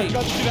other way!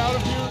 Got to get out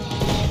of here.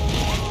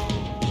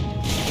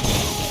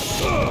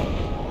 Go!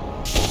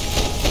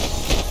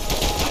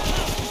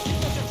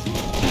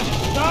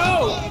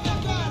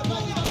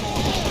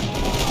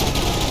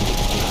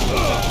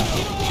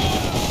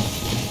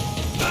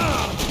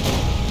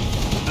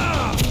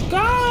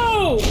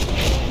 Go!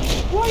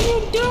 What are you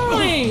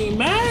doing,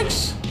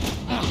 Max?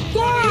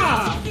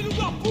 God!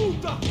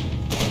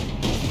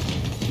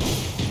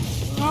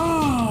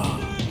 Oh.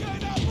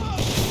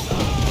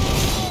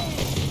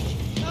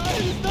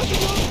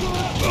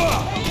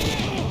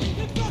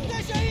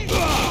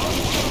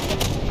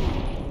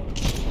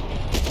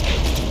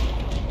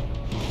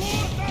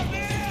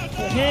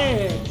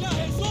 Ahead.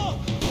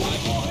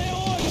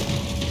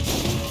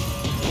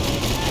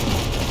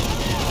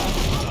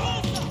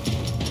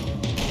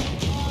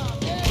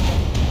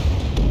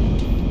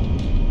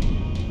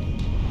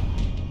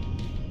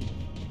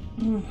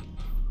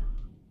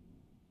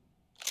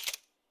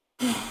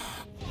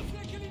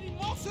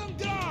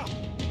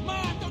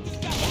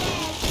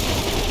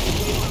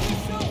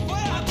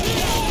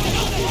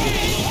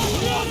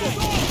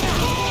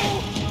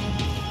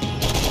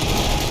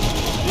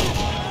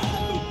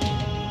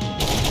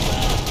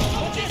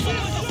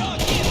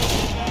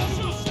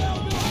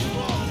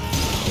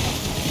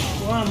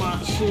 Why am I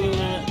shooting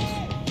at?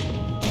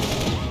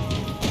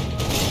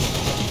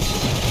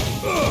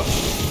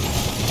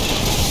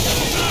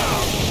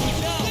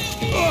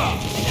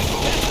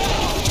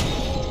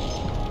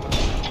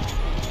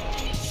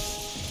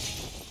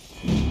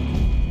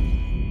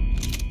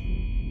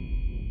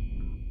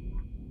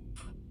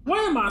 Why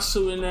am I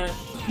shooting at?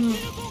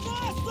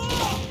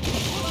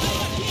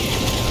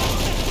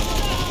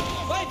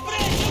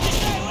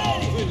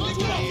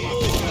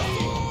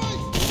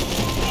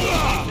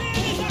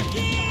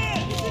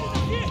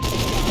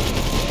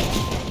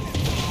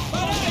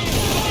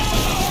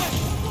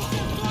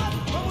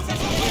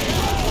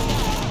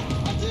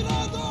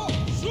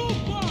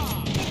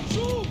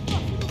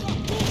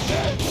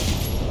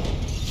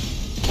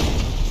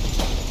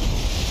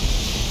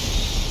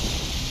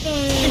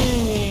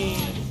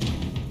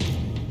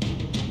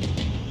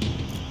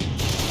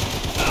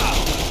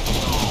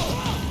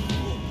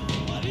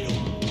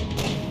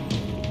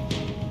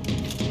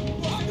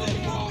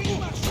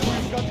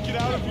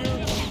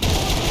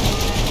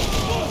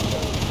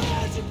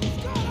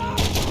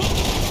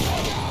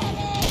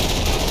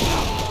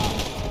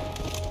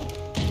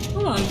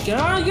 God,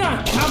 I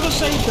gotta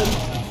compensate the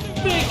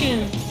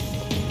freaking.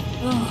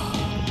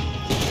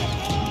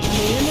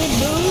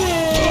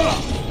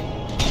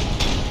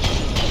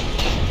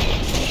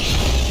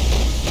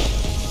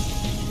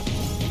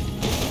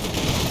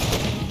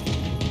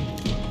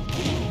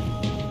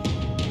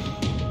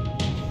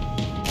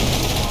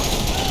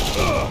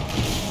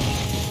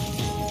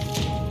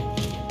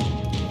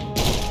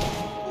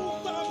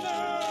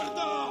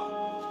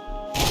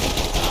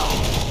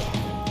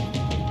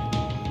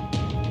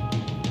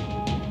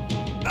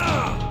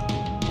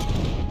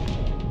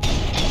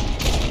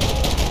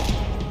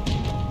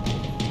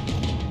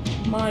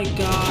 My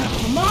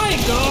God.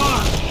 My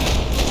God!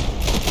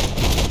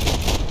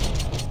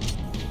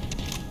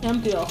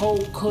 Empty a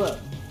whole clip.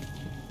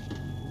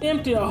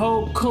 Empty a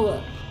whole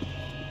clip.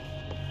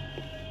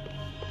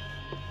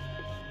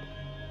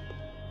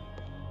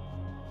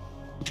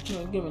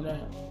 No, give me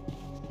that.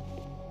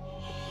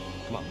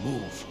 Come on,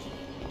 move.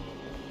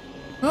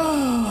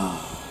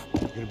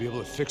 You gonna be able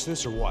to fix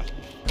this or what?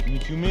 In a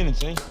few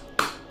minutes, eh?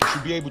 You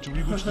should be able to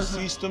reboot the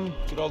system,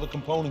 get all the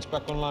components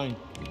back online.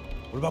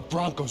 What about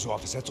Bronco's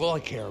office? That's all I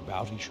care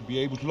about. You should be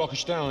able to lock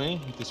us down, eh?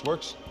 If this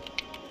works.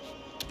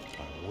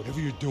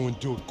 Whatever you're doing,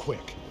 do it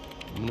quick.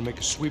 I'm gonna make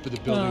a sweep of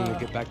the building and then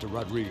get back to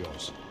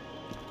Rodrigo's.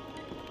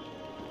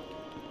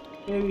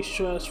 Very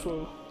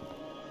stressful.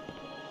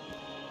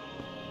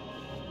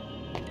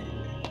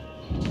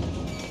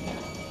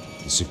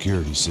 The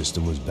security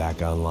system was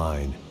back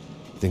online.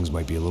 Things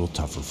might be a little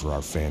tougher for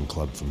our fan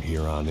club from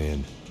here on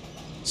in.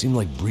 Seemed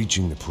like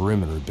breaching the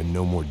perimeter had been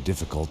no more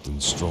difficult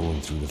than strolling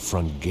through the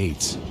front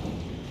gates.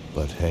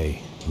 But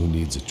hey, who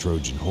needs a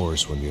Trojan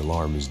horse when the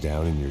alarm is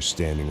down and your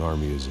standing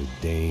army is a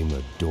dame,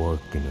 a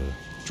dork, and a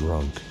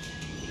drunk?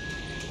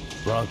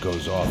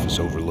 Bronco's office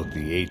overlooked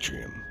the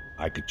atrium.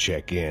 I could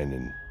check in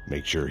and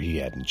make sure he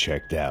hadn't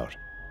checked out.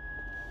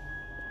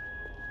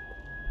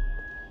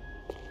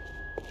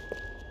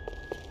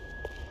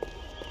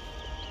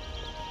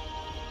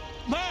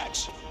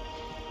 Max!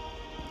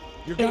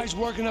 Your guy's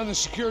working on the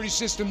security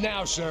system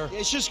now, sir.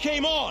 It just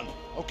came on.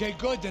 Okay,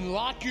 good. Then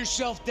lock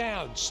yourself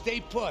down.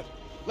 Stay put.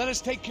 Let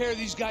us take care of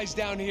these guys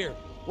down here.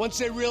 Once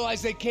they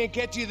realize they can't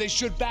get to you, they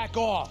should back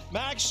off.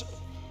 Max,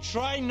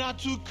 try not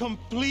to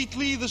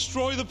completely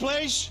destroy the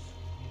place.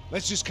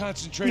 Let's just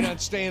concentrate on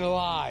staying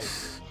alive.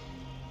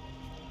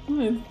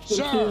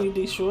 Sir!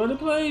 Destroy the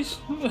place?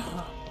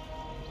 I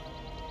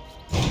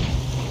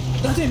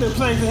think the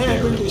place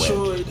had been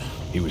destroyed.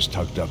 He was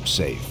tucked up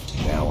safe.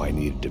 Now I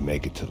needed to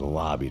make it to the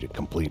lobby to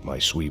complete my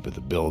sweep of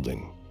the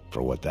building,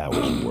 for what that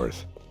was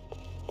worth.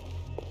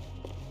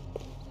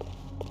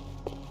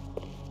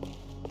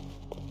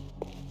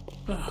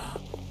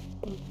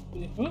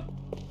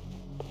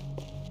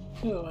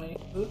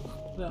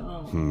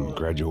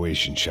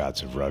 Graduation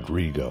shots of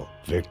Rodrigo,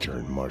 Victor,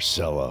 and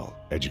Marcelo,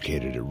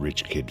 educated at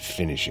rich kid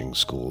finishing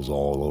schools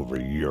all over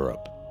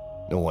Europe.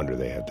 No wonder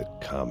they had the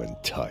common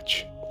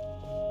touch.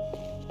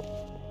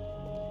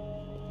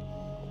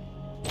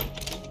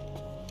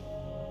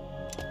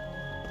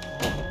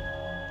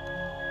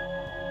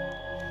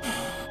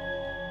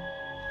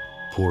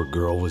 Poor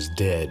girl was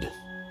dead.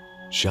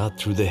 Shot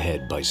through the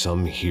head by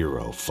some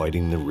hero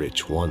fighting the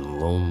rich one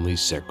lonely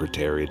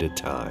secretary at a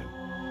time.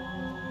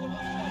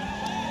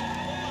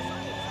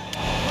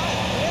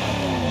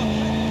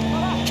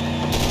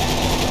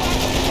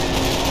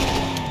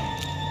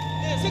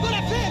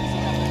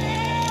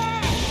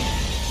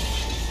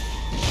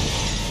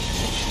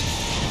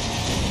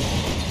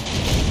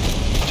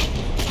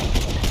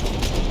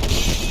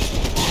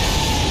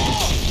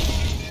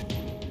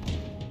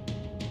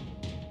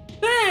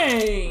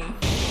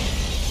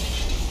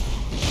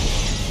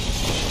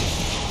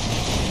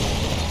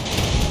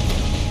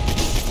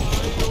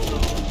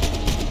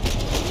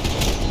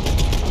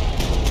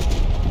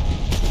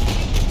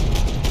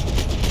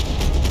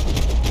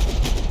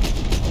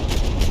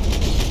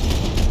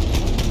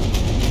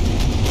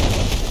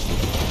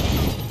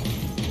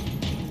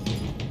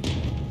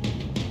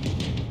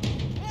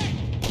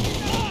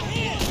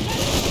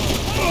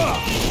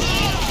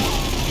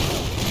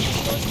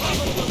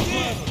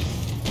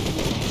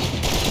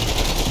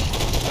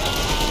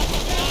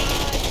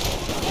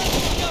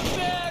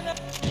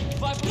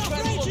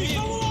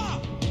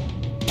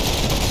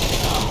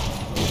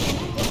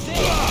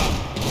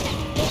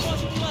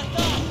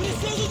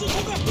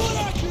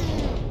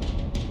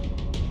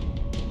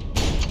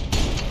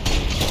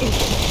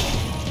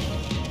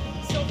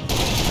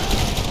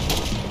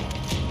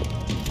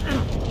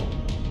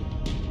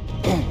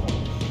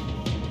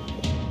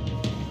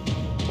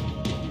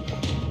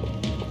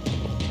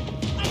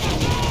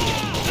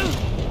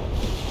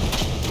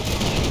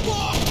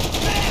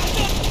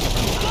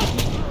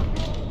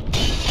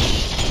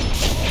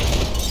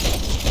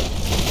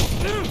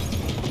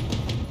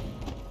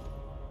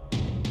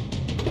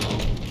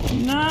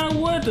 Not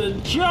with the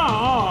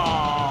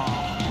jaw.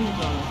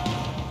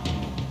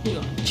 He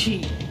gonna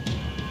cheat.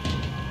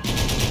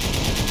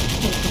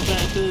 Let's come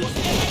back to this.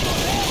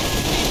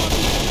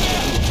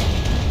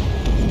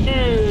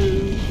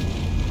 Oh!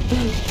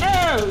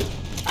 Oh!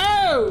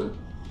 Oh!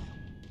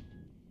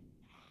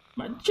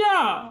 My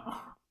jaw!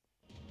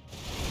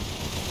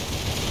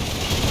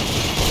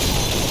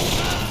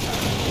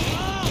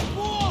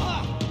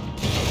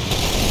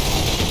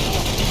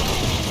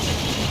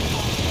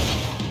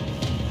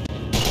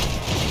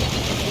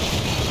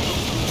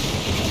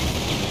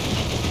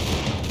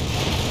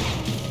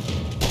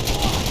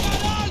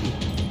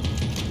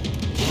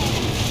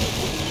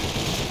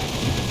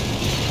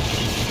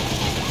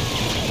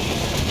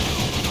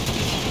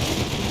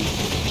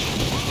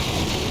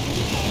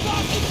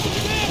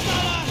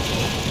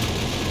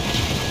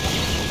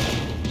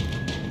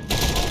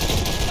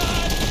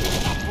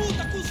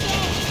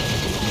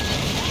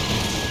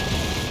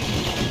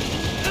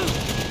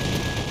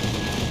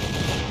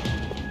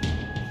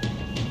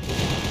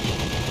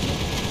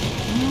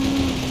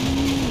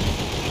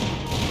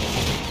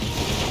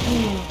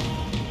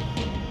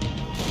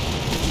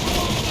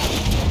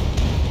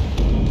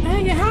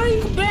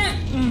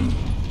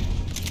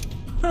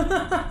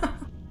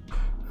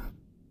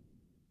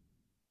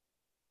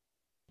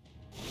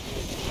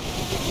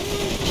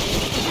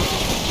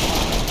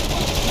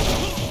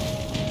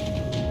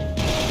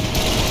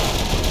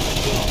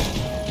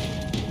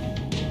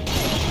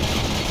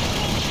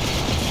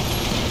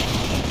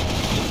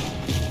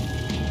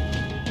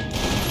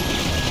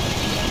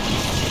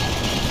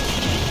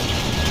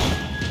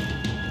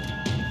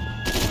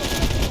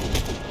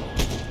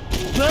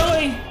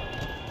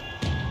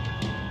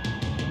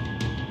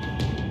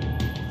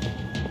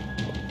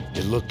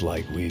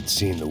 like we'd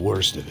seen the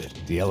worst of it.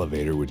 The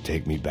elevator would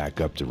take me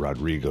back up to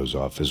Rodrigo's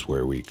office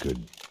where we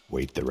could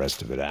wait the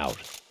rest of it out.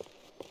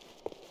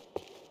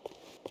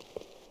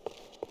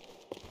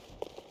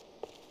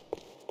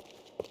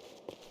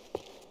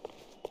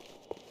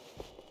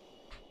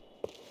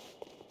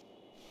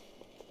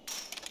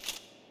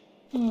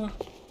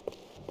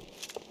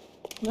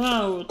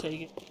 No, we'll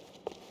take it.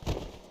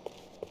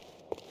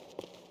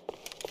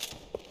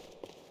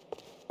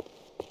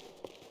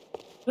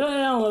 The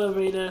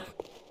elevator.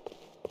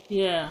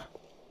 Yeah.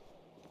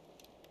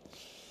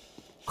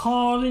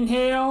 Causing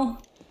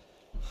hell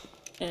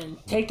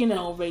and taking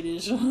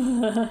elevators.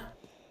 I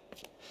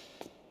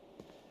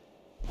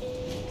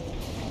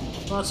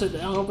said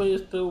the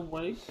elevator still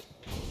wait.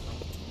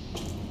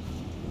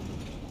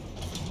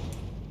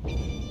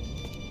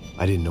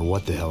 I didn't know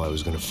what the hell I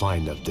was gonna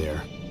find up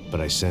there, but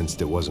I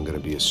sensed it wasn't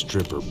gonna be a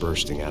stripper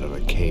bursting out of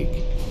a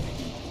cake.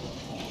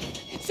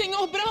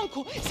 Senor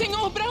Branco,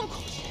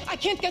 I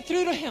can't get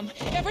through to him.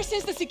 Ever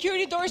since the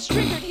security door is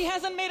triggered, he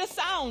hasn't made a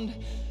sound.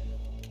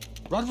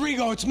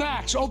 Rodrigo, it's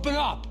Max. Open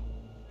up.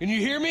 Can you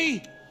hear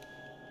me?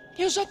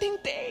 Eu já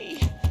tentei.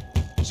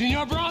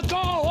 Senor Branco,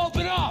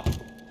 open up!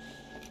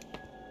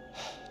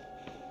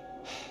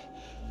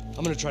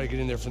 I'm gonna try to get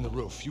in there from the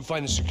roof. You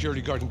find the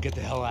security guard and get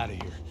the hell out of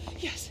here.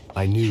 Yes.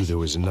 I knew there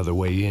was another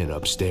way in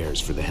upstairs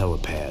for the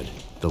helipad,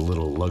 the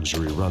little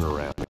luxury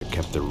runaround that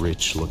kept the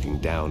rich looking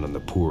down on the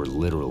poor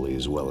literally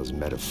as well as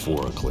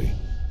metaphorically.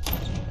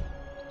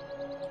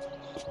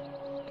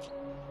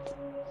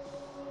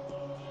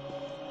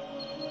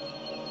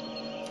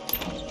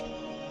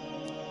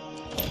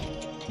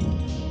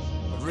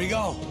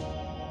 Rodrigo!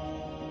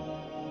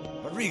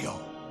 Rodrigo!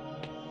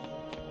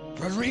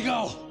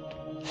 Rodrigo!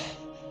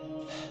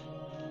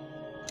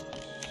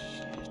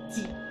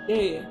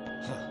 Yeah.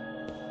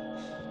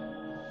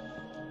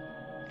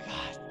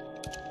 God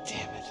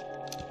damn it.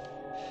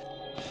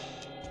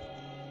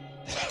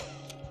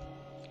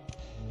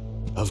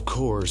 Of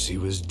course, he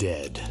was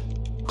dead.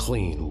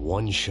 Clean,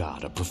 one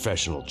shot, a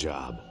professional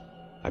job.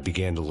 I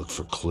began to look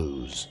for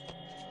clues.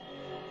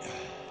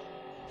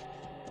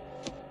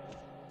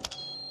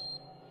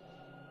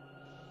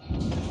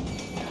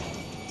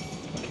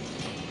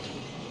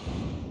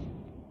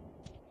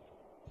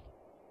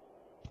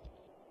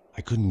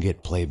 I couldn't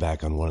get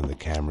playback on one of the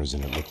cameras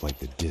and it looked like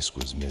the disc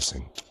was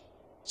missing.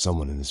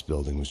 Someone in this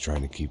building was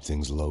trying to keep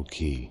things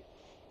low-key.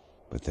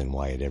 But then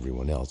why had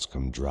everyone else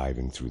come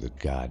driving through the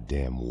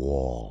goddamn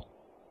wall?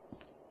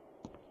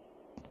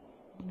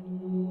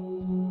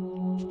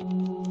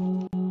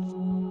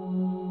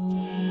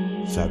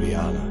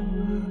 Fabiana.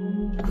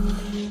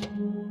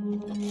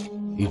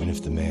 Even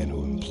if the man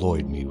who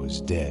employed me was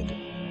dead,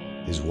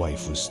 his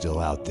wife was still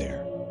out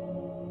there.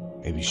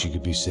 Maybe she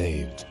could be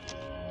saved.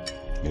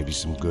 Maybe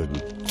some good...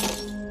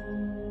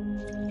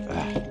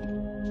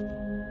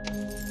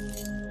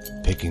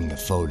 Picking the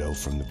photo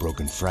from the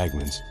broken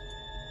fragments,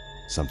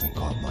 something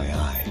caught my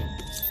eye.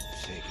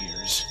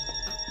 Figures.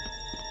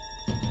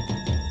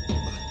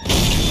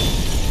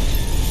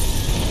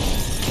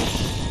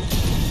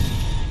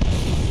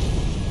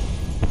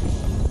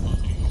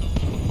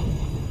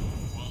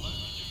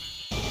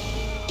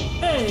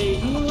 Hey,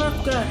 who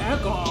left the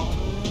alcohol?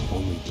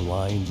 Only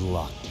blind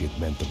luck it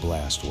meant the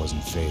blast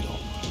wasn't fatal.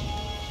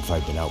 If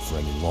I'd been out for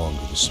any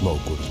longer, the smoke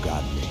would have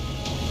gotten me.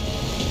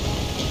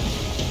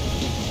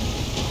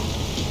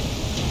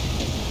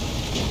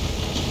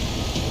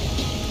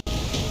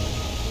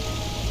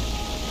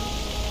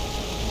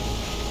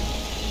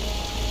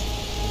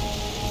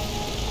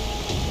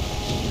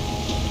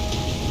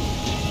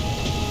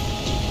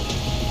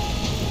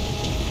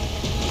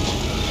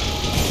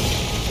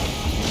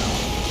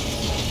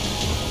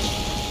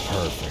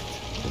 Perfect.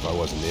 If I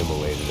wasn't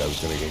immolated, I was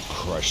gonna get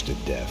crushed to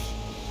death.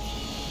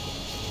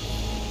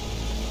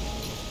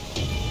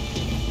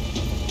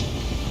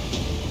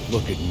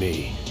 Look at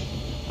me.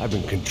 I've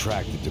been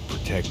contracted to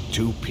protect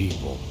two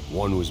people.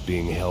 One was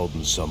being held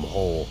in some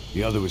hole.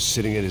 The other was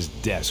sitting at his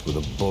desk with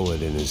a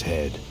bullet in his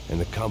head.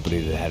 And the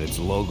company that had its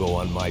logo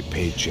on my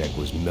paycheck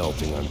was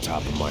melting on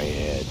top of my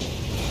head.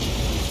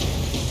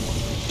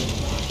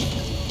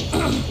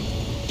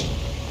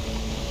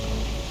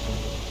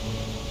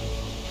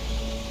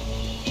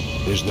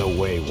 There's no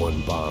way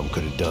one bomb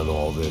could have done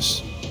all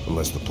this.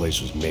 Unless the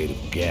place was made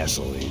of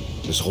gasoline.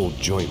 This whole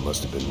joint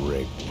must have been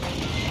rigged.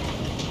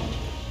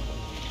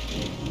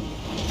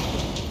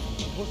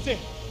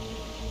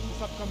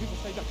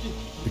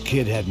 The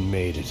kid hadn't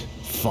made it.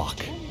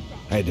 Fuck.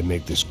 I had to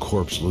make this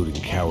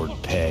corpse-looting coward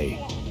pay.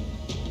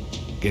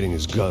 Getting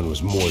his gun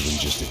was more than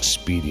just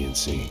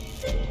expediency.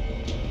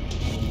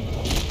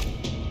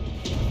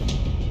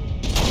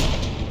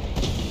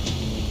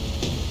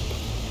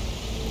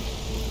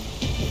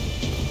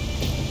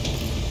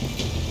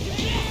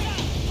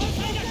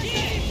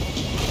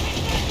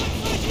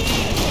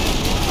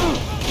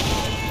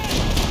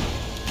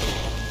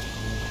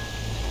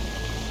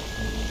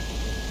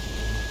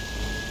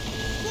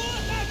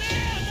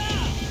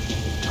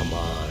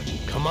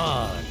 Come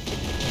on.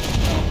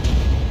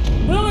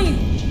 Really?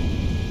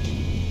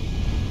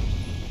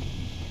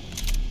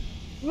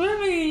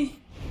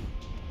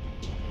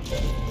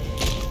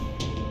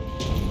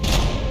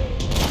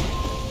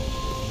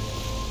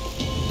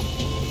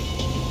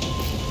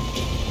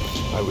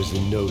 I was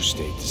in no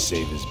state to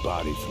save his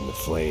body from the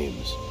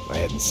flames. I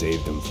hadn't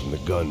saved him from the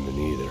gunman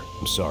either.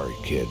 I'm sorry,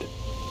 kid.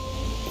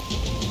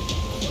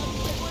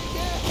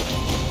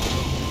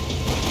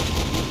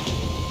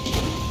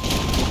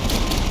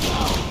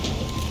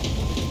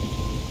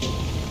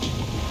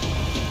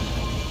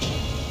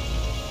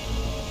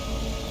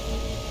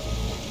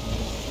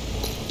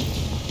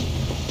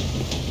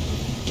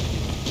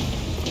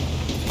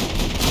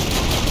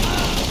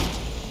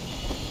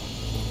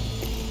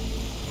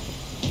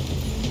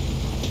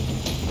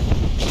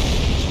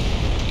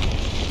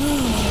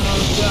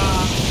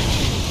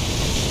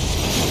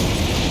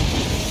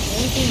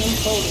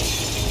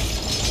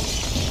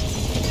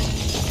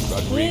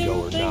 Rodrigo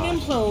or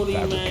not,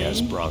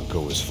 Fabricat's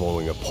Bronco is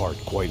falling apart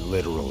quite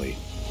literally.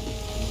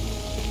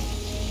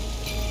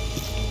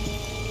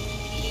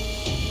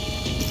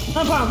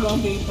 I'm probably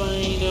gonna be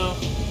Payne though.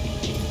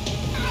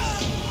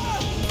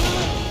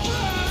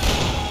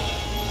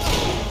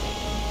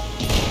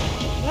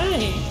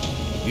 Hey.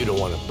 You don't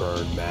want to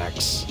burn,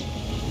 Max.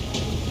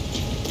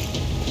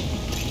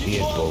 He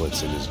had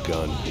bullets in his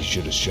gun. He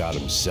should have shot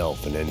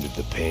himself and ended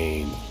the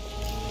pain.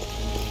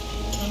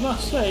 I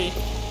must say.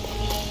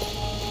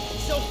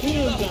 Hey,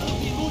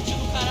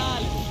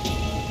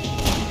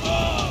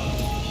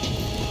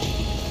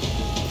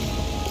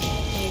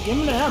 give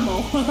me the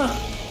ammo.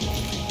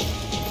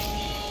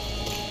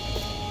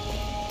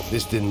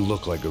 This didn't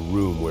look like a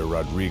room where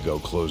Rodrigo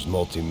closed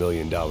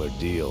multi-million-dollar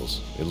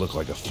deals. It looked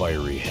like a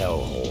fiery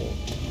hellhole.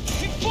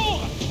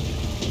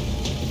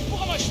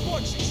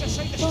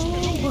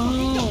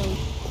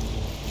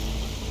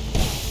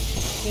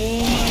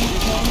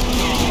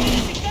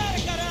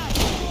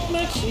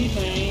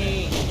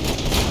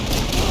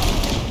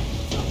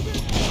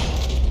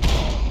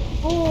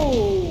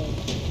 Oh,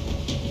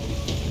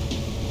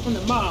 in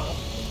the mouth.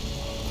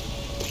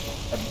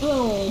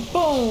 Boom,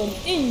 boom,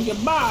 in your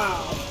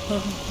mouth.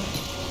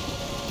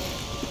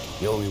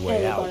 The only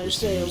way out was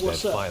to use that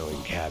 "What's up?"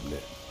 filing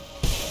cabinet.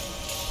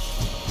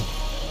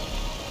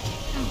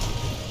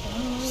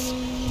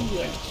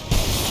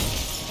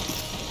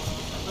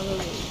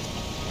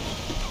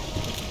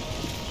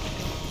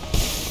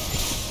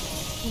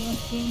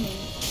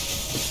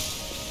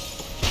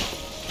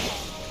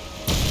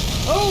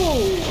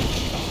 Oh!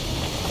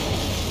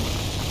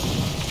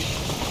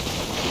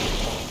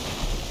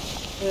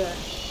 Yeah.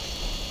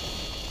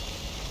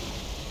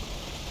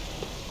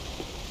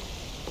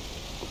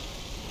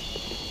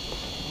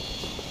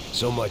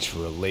 So much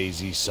for a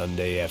lazy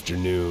Sunday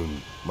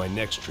afternoon. My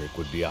next trick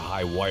would be a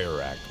high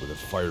wire act with a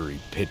fiery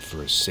pit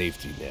for a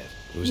safety net.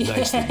 It was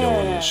nice that no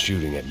one was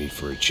shooting at me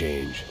for a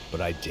change, but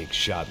I'd take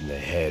shot in the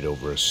head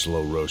over a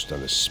slow roast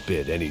on a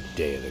spit any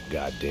day of the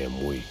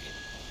goddamn week.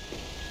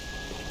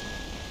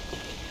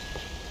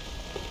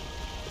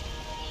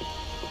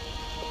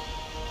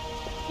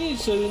 You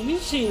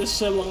see the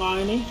silver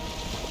lining.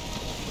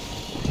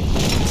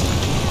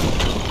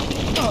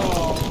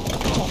 Oh.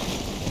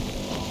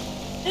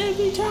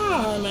 Every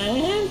time,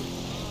 man.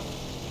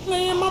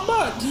 Lay in my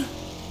butt.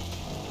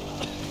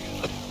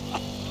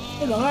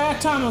 It's the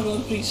last time I'm gonna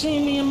be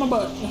seeing me in my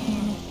butt.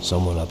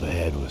 Someone up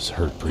ahead was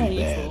hurt pretty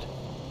bad.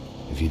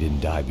 If he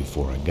didn't die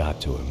before I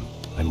got to him,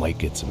 I might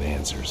get some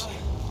answers.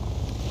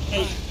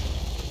 Hey.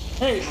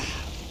 Hey.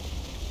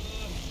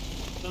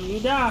 Don't you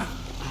die.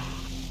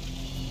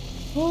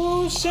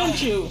 Who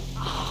sent you?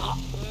 I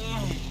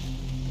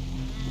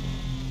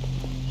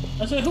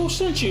said, who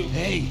sent you?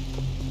 Hey.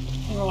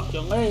 Off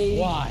your leg.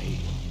 Why?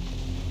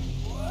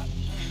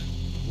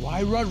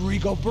 Why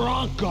Rodrigo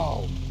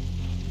Bronco?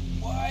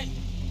 Why?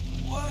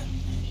 What?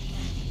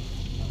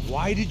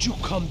 Why did you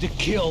come to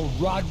kill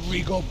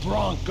Rodrigo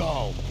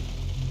Bronco?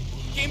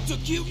 Came to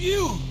kill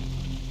you.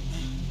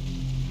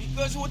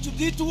 Because what you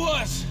did to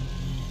us.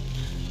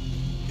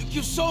 You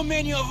killed so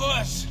many of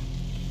us.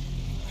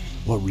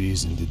 What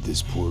reason did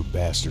this poor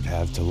bastard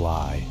have to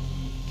lie?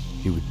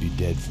 He would be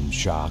dead from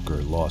shock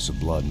or loss of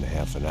blood in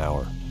half an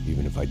hour,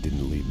 even if I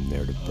didn't leave him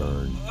there to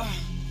burn.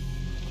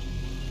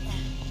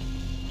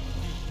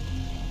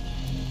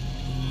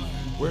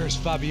 Where's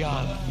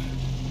Fabiana?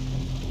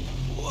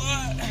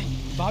 What?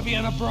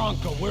 Fabiana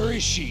Bronco, where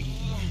is she?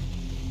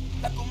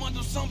 La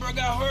Comando Sombra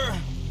got her.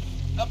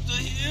 Up the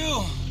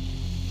hill.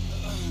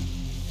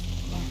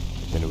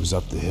 Then it was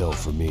up the hill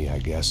for me, I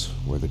guess,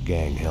 where the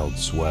gang held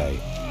sway.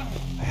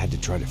 I had to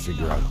try to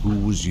figure out who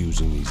was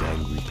using these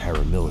angry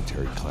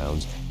paramilitary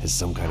clowns as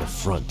some kind of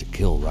front to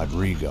kill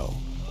Rodrigo.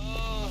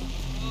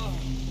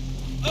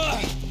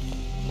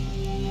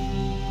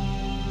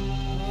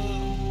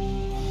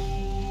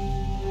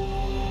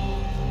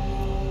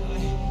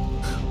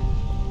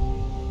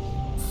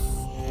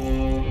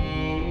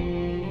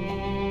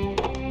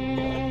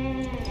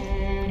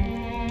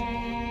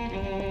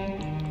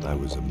 I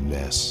was a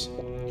mess.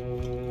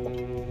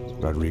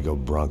 Rodrigo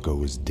Bronco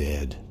was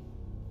dead.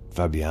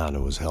 Fabiana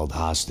was held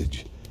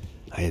hostage.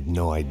 I had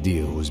no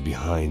idea who was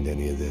behind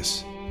any of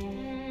this.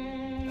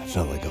 I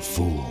felt like a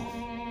fool.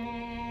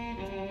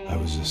 I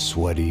was a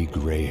sweaty,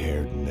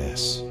 gray-haired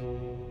mess.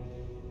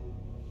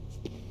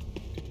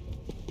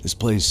 This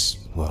place,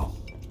 well,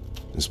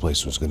 This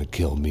place was gonna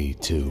kill me,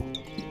 too.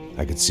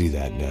 I could see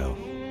that now.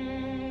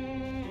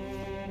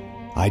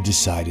 I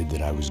decided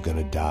that I was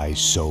gonna die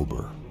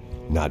sober,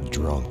 not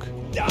drunk.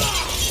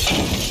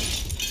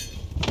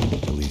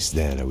 At least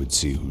then I would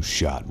see who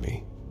shot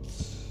me.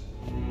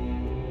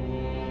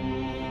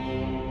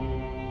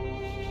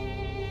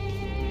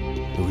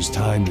 It was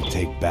time to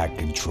take back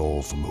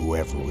control from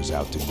whoever was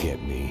out to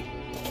get me.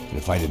 And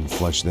if I didn't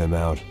flush them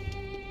out,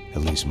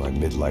 at least my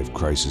midlife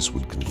crisis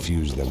would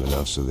confuse them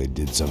enough so they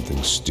did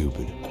something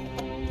stupid.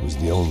 It was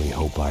the only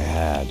hope I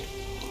had.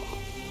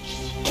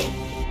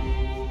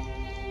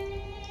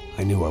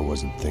 I knew I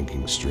wasn't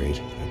thinking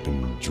straight. I'd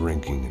been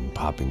drinking and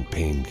popping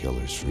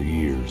painkillers for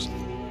years.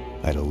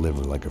 I had a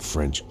liver like a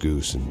French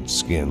goose and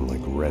skin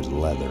like red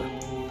leather.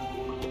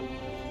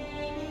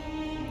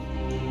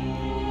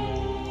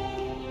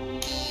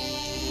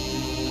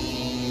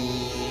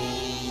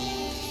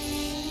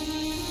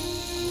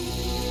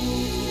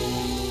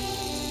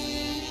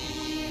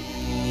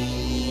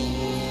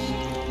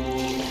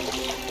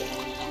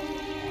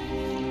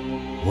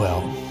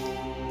 Well,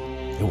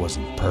 it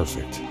wasn't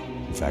perfect.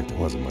 In fact, it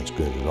wasn't much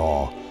good at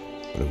all,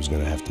 but it was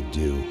gonna have to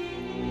do.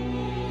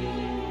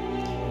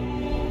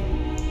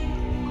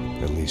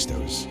 At least I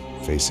was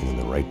facing in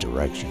the right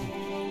direction.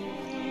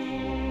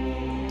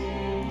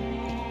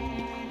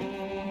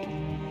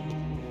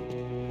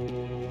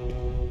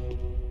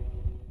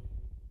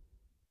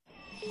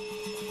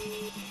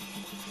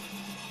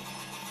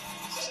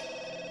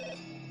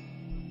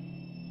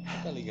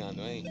 Tá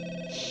ligando, hein?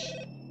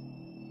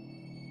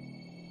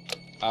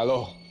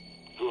 Alô?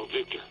 Hello,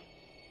 Victor.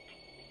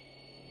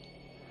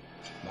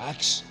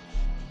 Max?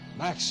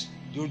 Max,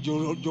 you're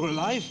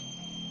alive?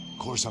 Of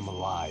course I'm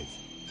alive.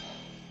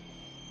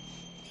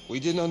 We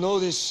did not know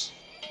this.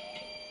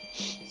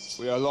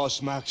 We are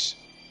lost, Max.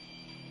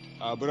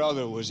 Our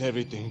brother was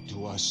everything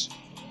to us.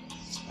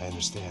 I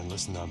understand.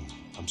 Listen,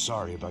 I'm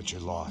sorry about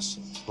your loss.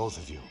 Both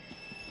of you.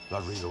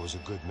 Rodrigo was a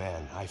good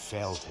man. I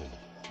failed him.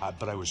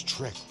 But I was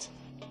tricked.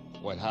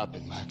 What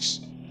happened, Max?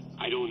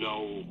 I don't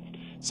know.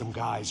 Some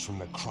guys from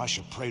the Crush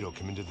of Prado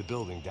came into the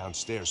building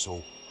downstairs,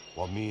 so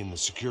while me and the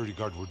security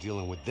guard were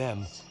dealing with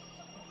them,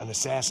 an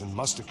assassin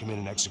must have come in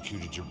and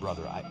executed your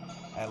brother.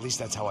 At least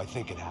that's how I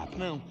think it happened.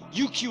 No,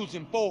 you killed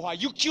him, Poja.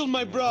 You killed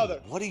my brother.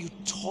 What are you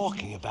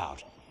talking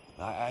about?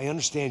 I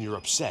understand you're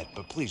upset,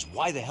 but please,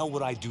 why the hell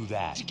would I do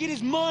that? To get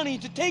his money,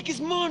 to take his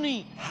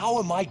money. How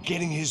am I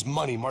getting his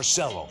money,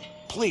 Marcelo?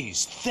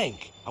 Please,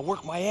 think. I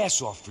worked my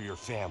ass off for your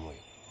family.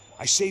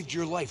 I saved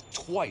your life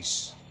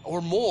twice,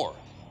 or more.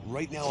 And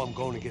right now I'm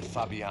going to get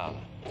Fabiana.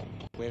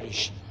 Where is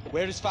she?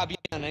 Where is Fabiana,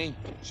 eh?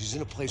 She's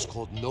in a place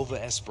called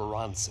Nova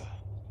Esperanza.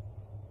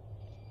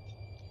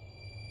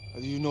 How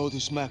do you know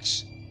this,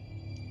 Max?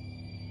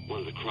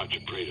 One of the Crotch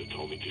of Prado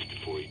told me just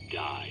before he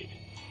died.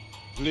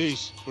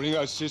 Please, bring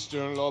our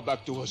sister-in-law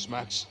back to us,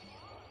 Max.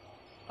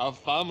 Our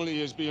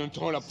family is being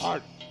torn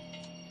apart.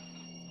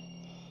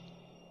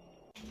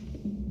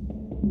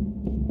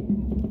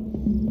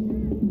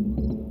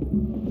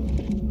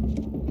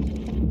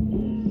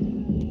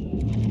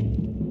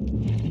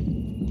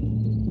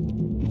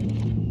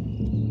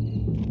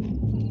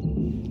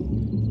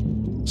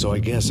 So I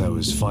guess I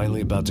was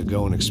finally about to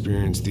go and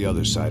experience the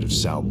other side of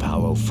Sao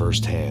Paulo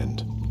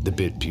firsthand. The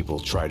bit people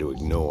try to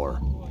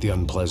ignore. The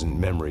unpleasant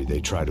memory they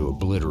try to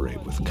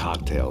obliterate with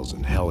cocktails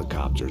and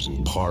helicopters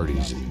and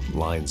parties and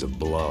lines of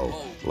blow,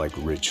 like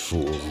rich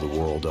fools the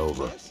world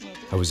over.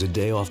 I was a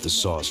day off the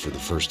sauce for the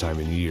first time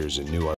in years and knew I